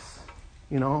this."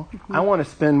 I want to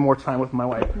spend more time with my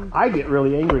wife. I get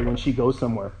really angry when she goes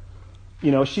somewhere.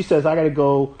 She says, "I got to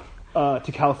go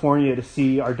to California to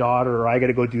see our daughter," or "I got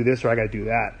to go do this," or "I got to do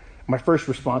that." My first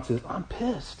response is, "I'm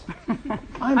pissed.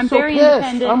 I'm so very pissed."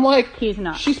 independent. I'm like, He's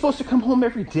not. She's supposed to come home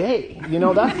every day.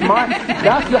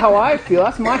 That's how I feel.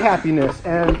 That's my happiness.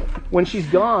 And when she's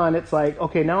gone, it's like,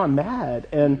 okay, now I'm mad,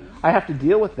 and I have to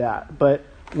deal with that. But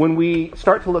when we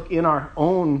start to look in our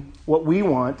own what we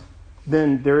want,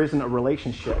 then there isn't a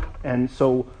relationship. And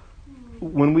so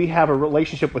when we have a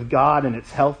relationship with God and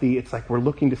it's healthy, it's like we're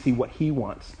looking to see what He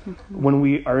wants. Mm-hmm. When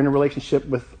we are in a relationship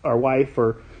with our wife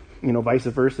or, vice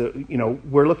versa,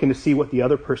 we're looking to see what the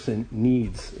other person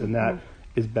needs, and that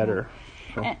is better.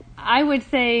 So. I would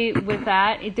say with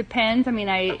that, it depends. I mean,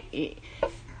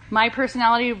 my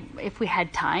personality, if we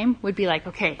had time, would be like,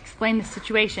 okay, explain the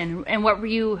situation and what were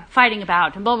you fighting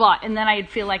about and blah, blah. And then I'd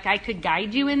feel like I could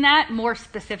guide you in that more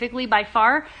specifically by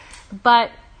far. But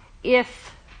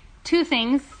if two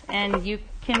things, and you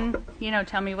can,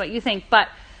 tell me what you think, but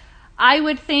I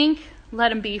would think, let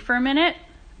them be for a minute.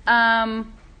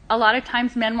 A lot of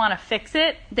times men want to fix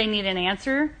it. They need an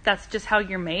answer. That's just how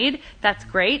you're made. That's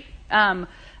great.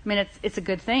 It's a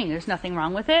good thing. There's nothing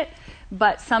wrong with it.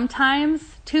 But sometimes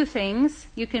two things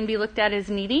you can be looked at as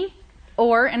needy,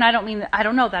 and I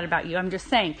don't know that about you. I'm just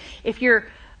saying, if you're,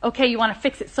 okay, you want to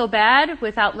fix it so bad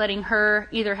without letting her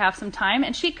either have some time,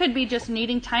 and she could be just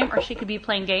needing time, or she could be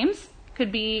playing games.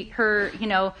 Could be her,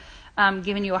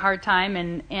 giving you a hard time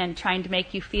and trying to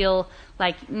make you feel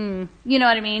like, you know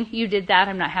what I mean? You did that.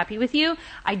 I'm not happy with you.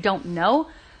 I don't know.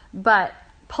 But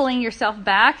pulling yourself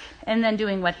back and then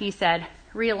doing what he said,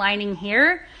 realigning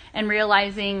here and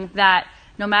realizing that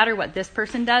no matter what this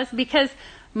person does, because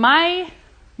my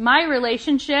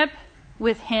relationship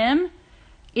with him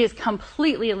is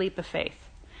completely a leap of faith.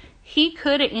 He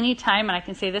could at any time, and I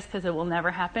can say this because it will never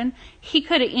happen, he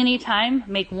could at any time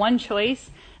make one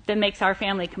choice that makes our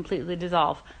family completely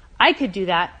dissolve. I could do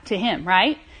that to him,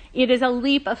 right? It is a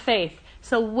leap of faith.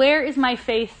 So where is my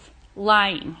faith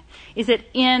lying? Is it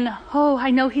in,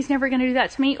 I know he's never going to do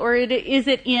that to me? Or is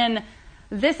it in,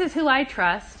 this is who I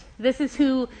trust, this is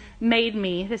who made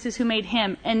me, this is who made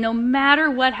him, and no matter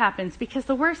what happens, because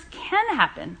the worst can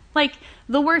happen. Like,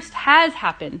 the worst has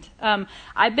happened.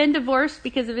 I've been divorced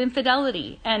because of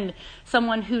infidelity and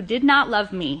someone who did not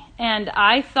love me. And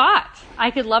I thought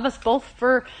I could love us both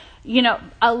for,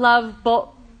 I love both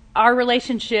our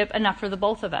relationship enough for the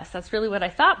both of us. That's really what I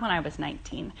thought when I was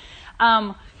 19.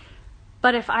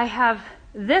 But if I have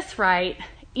this right,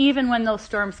 even when those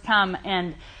storms come,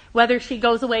 and whether she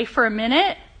goes away for a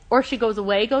minute or she goes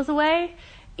away,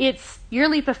 it's your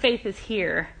leap of faith is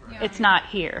here. Yeah. It's not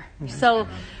here. So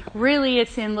really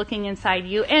it's in looking inside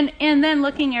you and then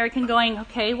looking, Eric, and going,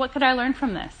 okay, what could I learn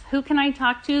from this? Who can I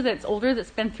talk to that's older,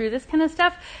 that's been through this kind of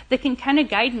stuff, that can kind of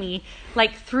guide me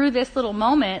like through this little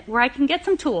moment where I can get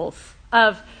some tools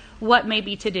of what may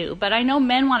be to do. But I know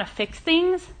men want to fix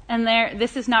things, and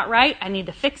this is not right. I need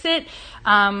to fix it.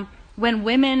 When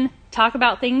women talk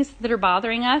about things that are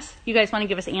bothering us, you guys want to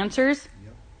give us answers?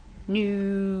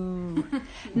 No.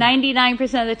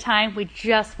 99% of the time, we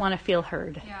just want to feel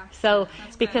heard. Yeah, so,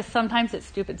 because sometimes it's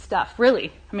stupid stuff,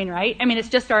 really. I mean, right? I mean, it's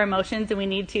just our emotions, and we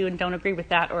need to and don't agree with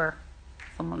that, or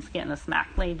someone's getting a smack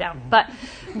laid down. But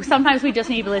sometimes we just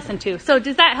need to listen to. So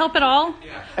does that help at all?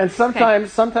 Yeah. And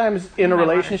sometimes in a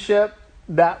relationship,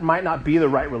 that might not be the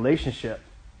right relationship.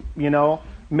 You know,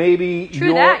 maybe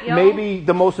maybe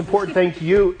the most important thing to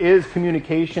you is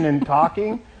communication and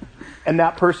talking, and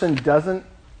that person doesn't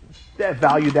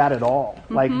value that at all.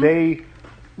 Mm-hmm. Like they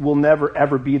will never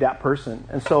ever be that person,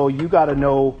 and so you got to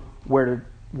know where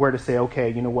to say, okay,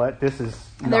 you know what, this is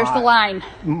there's the line.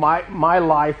 My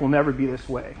life will never be this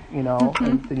way, you know. Mm-hmm.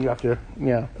 And then you have to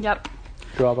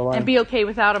draw the line and be okay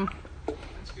without them.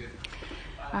 That's good.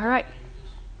 All right,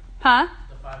 huh?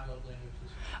 The 5 Love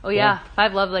Languages. Oh yeah,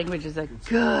 5 Love Languages is a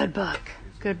good book.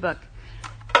 Good book.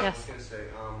 I Yes. was going to say,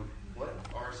 what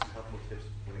are some helpful tips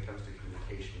when it comes to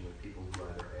communication with people who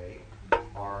either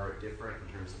are different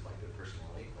in terms of like their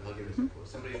personality? And I'll give an example. If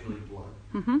somebody's really blunt,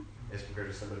 Mm-hmm. as compared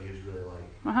to somebody who's really like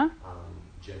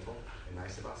gentle and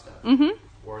nice about stuff,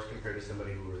 or as compared to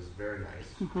somebody who is very nice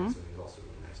and somebody who's also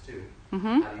really nice too.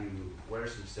 What are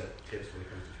some tips when it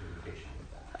comes to communication with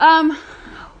that?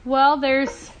 Well,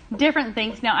 there's different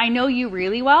things. Now I know you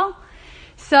really well,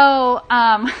 so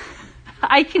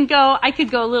I could go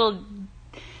a little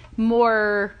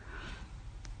more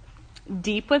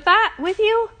deep with that with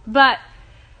you, but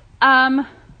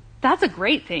that's a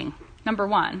great thing. Number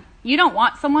one, you don't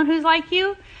want someone who's like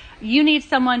you. You need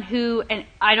someone who, and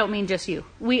I don't mean just you,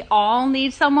 we all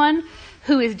need someone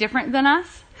who is different than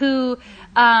us, who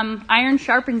iron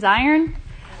sharpens iron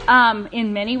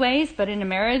in many ways, but in a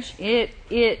marriage,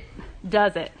 it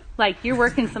does it. Like you're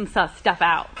working some stuff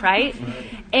out, right?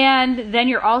 And then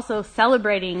you're also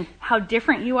celebrating how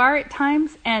different you are at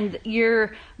times, and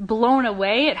you're blown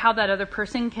away at how that other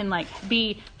person can like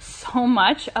be so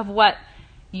much of what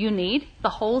you need, the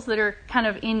holes that are kind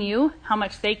of in you, how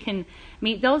much they can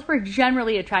meet those. We're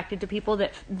generally attracted to people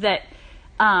that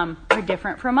are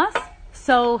different from us.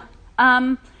 So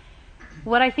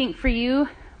what I think for you,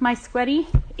 my sweaty,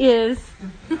 is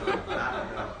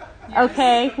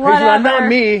okay, whatever. Not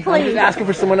me. Please. I'm just asking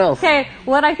for someone else. Okay,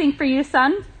 what I think for you,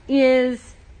 son,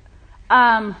 is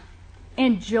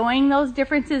enjoying those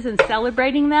differences and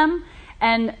celebrating them,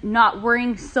 and not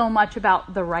worrying so much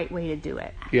about the right way to do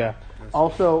it. Yeah.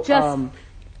 Also,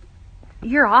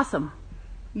 you're awesome.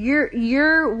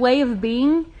 Your way of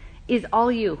being is all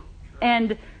you.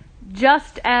 And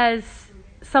just as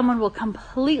someone will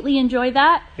completely enjoy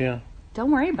that,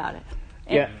 don't worry about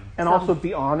it. And also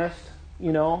be honest,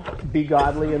 you know, be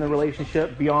godly in the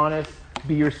relationship, be honest,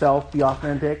 be yourself, be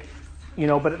authentic, you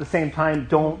know, but at the same time,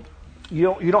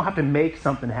 you don't have to make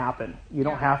something happen. You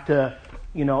don't have to,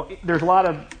 you know, there's a lot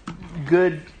of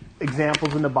good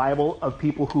examples in the Bible of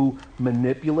people who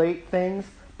manipulate things,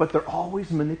 but they're always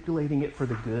manipulating it for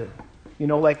the good. You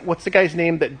know, like what's the guy's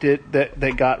name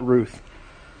that got Ruth?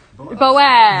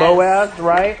 Boaz,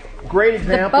 right? Great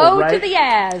example, the bow right? to the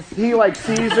ass. He like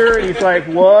sees her and he's like,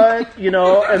 what? You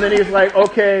know, and then he's like,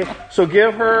 okay, so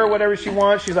give her whatever she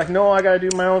wants. She's like, no, I gotta do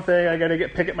my own thing. I gotta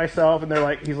pick it myself.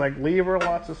 And he's like, leave her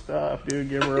lots of stuff, dude.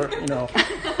 Give her,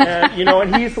 you know,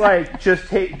 and he's like just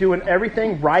doing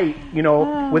everything right, you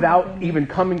know, without even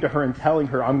coming to her and telling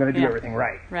her, I'm gonna do everything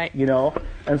right. Right. You know,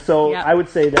 and so I would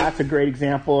say that's a great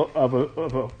example of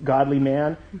a godly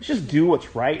man. Just do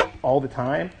what's right all the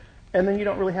time. And then you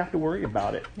don't really have to worry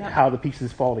about it, how the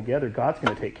pieces fall together. God's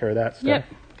going to take care of that stuff. Yep.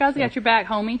 God's got your back,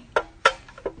 homie.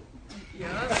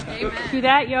 Yes, amen. Do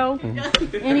that, yo.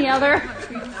 Any other?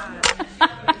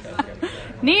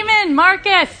 Neiman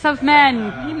Marcus of men.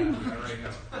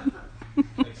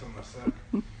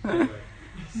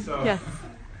 Yes.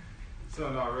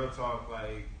 So no, real talk,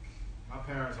 like, my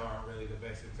parents aren't really the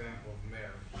best example of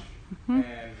marriage.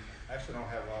 And I actually don't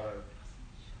have a lot of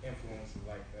influences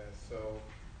like that. So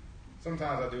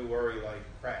sometimes I do worry, like,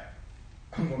 crap,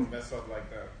 I'm going to mess up like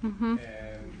that.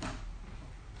 And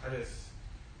I just,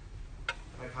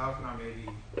 like, how can I maybe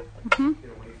get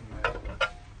away from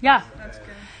that? Yeah. That's good.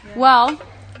 Yeah. Well,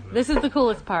 this is the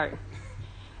coolest part.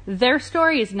 Their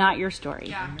story is not your story.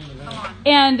 Yeah, come on.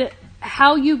 And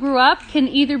how you grew up can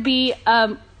either be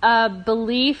a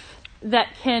belief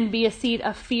that can be a seed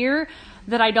of fear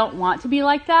that I don't want to be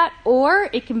like that, or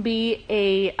it can be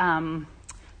a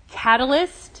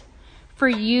catalyst for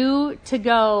you to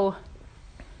go,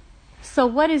 so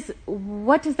what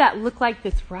does that look like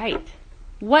that's right?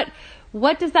 What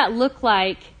does that look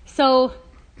like? So,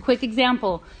 quick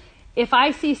example. If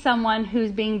I see someone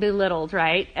who's being belittled,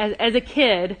 right? As a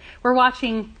kid, we're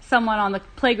watching someone on the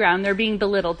playground, they're being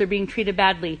belittled, they're being treated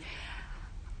badly.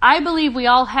 I believe we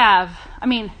all have,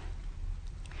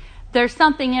 there's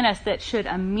something in us that should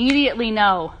immediately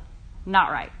know, not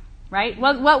right, right?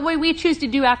 What we choose to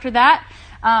do after that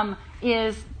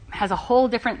has a whole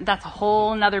different, that's a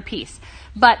whole another piece.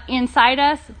 But inside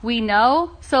us, we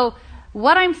know. So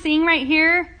what I'm seeing right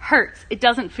here hurts. It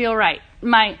doesn't feel right.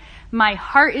 My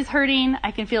heart is hurting.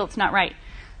 I can feel it's not right.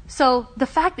 So the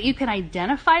fact that you can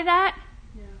identify that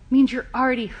means you're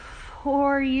already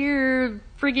 4 years,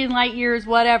 friggin' light years,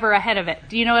 whatever, ahead of it.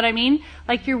 Do you know what I mean?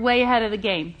 Like you're way ahead of the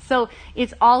game. So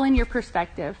it's all in your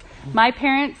perspective. My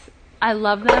parents, I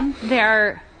love them.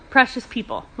 They're precious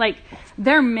people. Like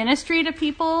their ministry to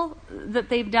people that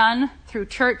they've done through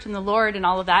church and the Lord and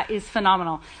all of that is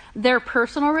phenomenal. Their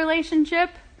personal relationship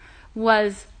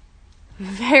was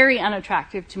very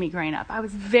unattractive to me growing up. I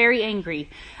was very angry.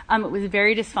 It was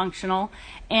very dysfunctional.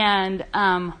 And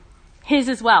his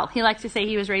as well. He likes to say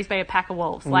he was raised by a pack of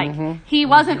wolves. Like he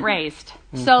wasn't raised.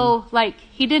 So like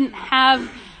he didn't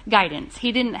have guidance.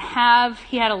 He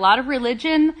had a lot of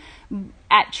religion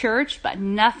at church, but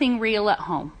nothing real at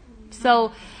home.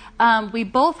 So we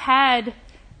both had,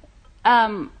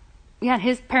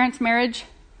 his parents' marriage,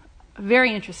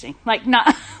 very interesting. Like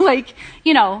not like,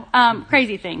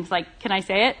 crazy things. Like, can I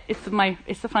say it?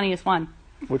 It's the funniest one.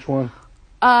 Which one?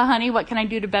 Honey, what can I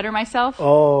do to better myself?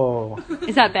 Oh.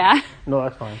 Is that bad? No,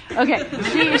 that's fine. Okay.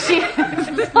 She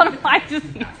just one of mine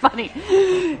just seems funny.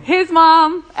 His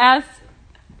mom asked.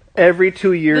 Every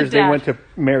 2 years they went to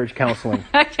marriage counseling.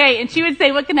 Okay, and she would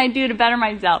say, what can I do to better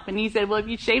myself? And he said, well, if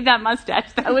you shave that mustache,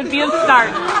 that would be a start.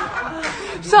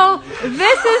 So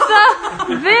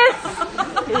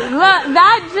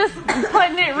that just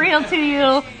putting it real to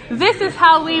you, this is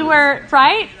how we were,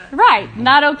 right? Right.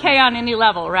 Not okay on any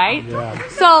level, right? Yeah.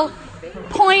 So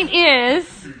point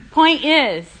is,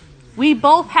 we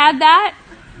both had that,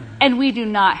 and we do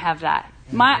not have that.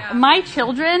 My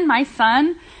children, my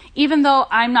son, even though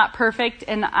I'm not perfect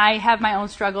and I have my own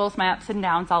struggles, my ups and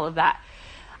downs, all of that,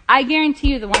 I guarantee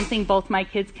you the one thing both my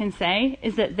kids can say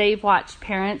is that they've watched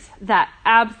parents that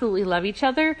absolutely love each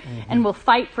other and will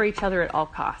fight for each other at all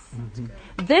costs.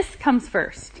 This comes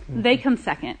first. They come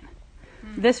second.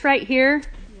 This right here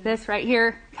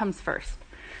comes first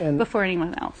before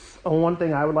anyone else. One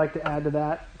thing I would like to add to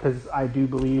that, because I do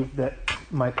believe that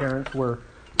my parents were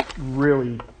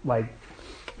really like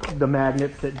the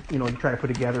magnets that you try to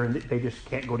put together and they just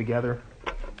can't go together,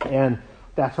 and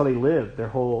that's how they lived their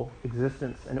whole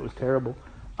existence, and it was terrible.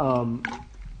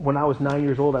 When I was 9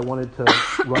 years old, I wanted to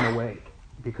run away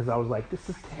because I was like, this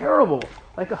is terrible.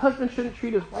 Like a husband shouldn't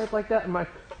treat his wife like that, and my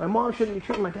mom shouldn't be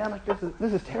treating my dad like this.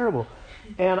 This is terrible.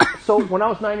 And so when I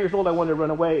was 9 years old, I wanted to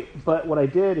run away, but what I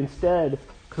did instead,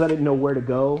 because I didn't know where to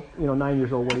go, 9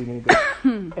 years old, where are you going to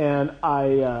go? And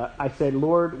I said,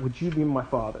 Lord, would you be my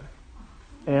father?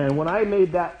 And when I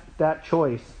made that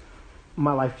choice,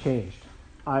 my life changed.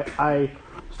 I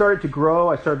started to grow.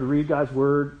 I started to read God's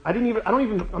word. I'm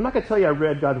not going to tell you I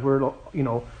read God's word,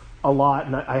 a lot,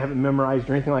 and I haven't memorized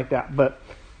or anything like that. But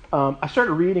I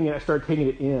started reading it. I started taking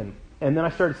it in, and then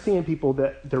I started seeing people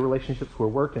that their relationships were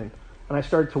working, and I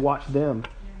started to watch them,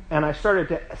 and I started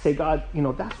to say, God,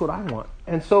 that's what I want.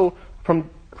 And so from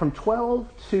 12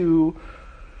 to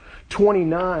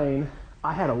 29.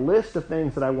 I had a list of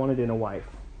things that I wanted in a wife.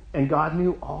 And God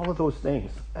knew all of those things.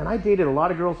 And I dated a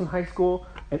lot of girls in high school,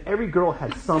 and every girl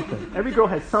had something. Every girl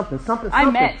had something. I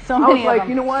met so many of them. I was like,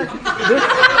 you know what?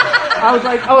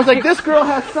 I was like, this girl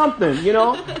has something,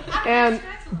 And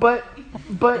but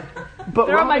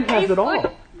Robin has it all.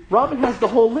 Robin has the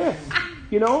whole list,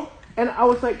 And I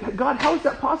was like, God, how is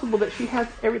that possible that she has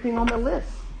everything on the list?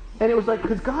 And it was like,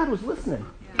 because God was listening,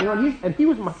 and He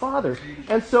was my Father,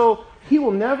 and so He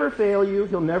will never fail you.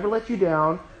 He'll never let you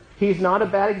down. He's not a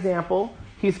bad example.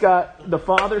 He's got the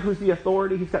Father who's the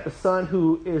authority. He's got the Son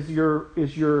who is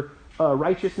your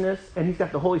righteousness, and He's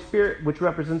got the Holy Spirit, which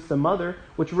represents the Mother,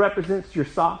 which represents your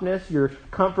softness, your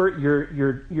comfort,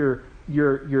 your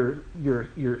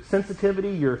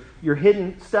sensitivity, your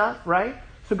hidden stuff, right?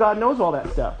 So God knows all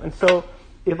that stuff. And so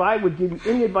if I would give you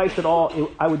any advice at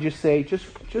all, I would just say, just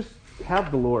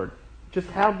have the Lord. Just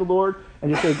have the Lord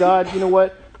and just say, God, you know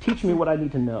what? teach me what I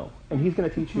need to know. And he's going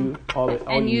to teach you all that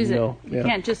and you use need it. to know. You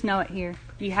can't just know it here.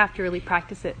 You have to really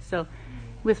practice it. So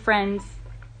with friends,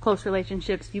 close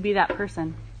relationships, you be that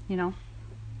person, in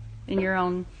your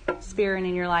own sphere and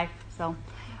in your life. So,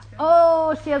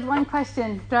 she has one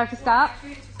question. Do I have to stop?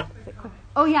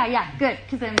 Oh, yeah, good.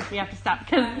 Because then we have to stop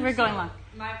because we're going long.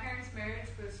 My parents' marriage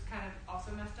was kind of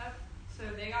also messed up. So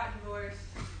they got divorced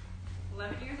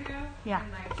 11 years ago. Yeah.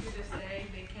 And to this day,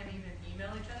 they can't even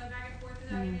email each other back and forth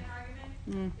without getting an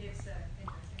argument. It's interesting.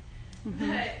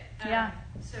 But,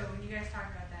 so when you guys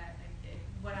talk about that,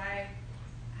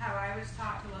 how I was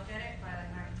taught to look at it by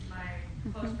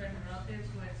my close friends and relatives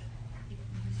was you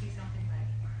see something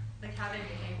like how they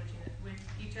behave with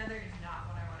each other is not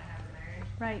what I want to have in marriage.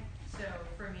 Right. So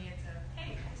for me, it's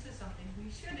hey, this is something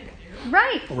we shouldn't do.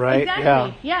 Right.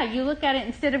 Exactly. Yeah. You look at it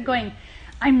instead of going,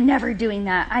 I'm never doing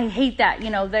that. I hate that.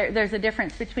 There's a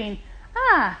difference between,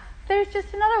 there's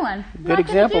just another one. Good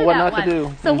example, what not to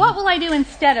do. So what will I do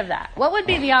instead of that? What would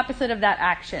be the opposite of that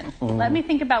action? Let me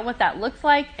think about what that looks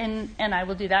like, and I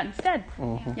will do that instead.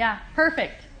 Yeah,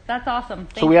 perfect. That's awesome.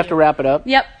 So we have to wrap it up?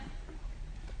 Yep,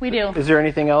 we do. Is there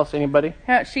anything else, anybody?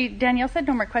 Danielle said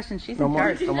no more questions. She's in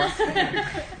charge. No more?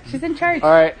 She's in charge. All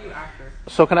right.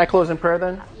 So can I close in prayer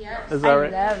then? Yes. Is that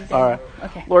right? Love All right.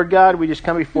 Okay. Lord God, we just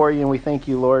come before you and we thank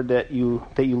you, Lord, that you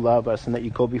love us and that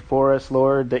you go before us,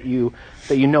 Lord, that you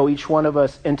know each one of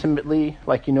us intimately,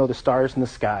 like you know the stars in the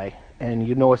sky, and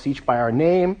you know us each by our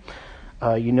name.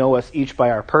 You know us each by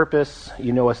our purpose.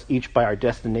 You know us each by our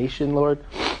destination, Lord.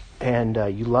 And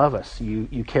you love us.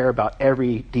 You care about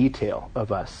every detail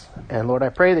of us. And Lord, I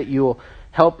pray that you will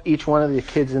help each one of the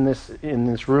kids in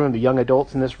this room, the young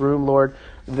adults in this room, Lord,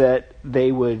 that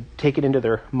they would take it into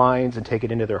their minds and take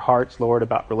it into their hearts, Lord,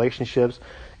 about relationships,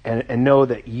 and know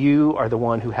that you are the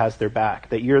one who has their back,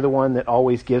 that you're the one that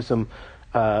always gives them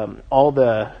all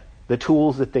the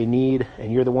tools that they need,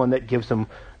 and you're the one that gives them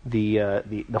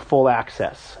the full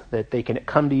access, that they can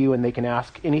come to you and they can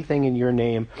ask anything in your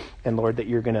name, and Lord, that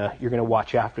you're gonna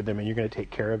watch after them and you're gonna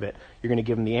take care of it. You're gonna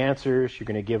give them the answers. You're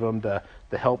gonna give them the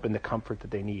help and the comfort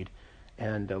that they need.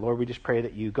 And Lord, we just pray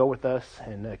that you go with us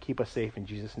and keep us safe in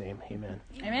Jesus' name. Amen.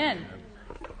 Amen.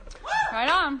 Right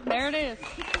on. There it is.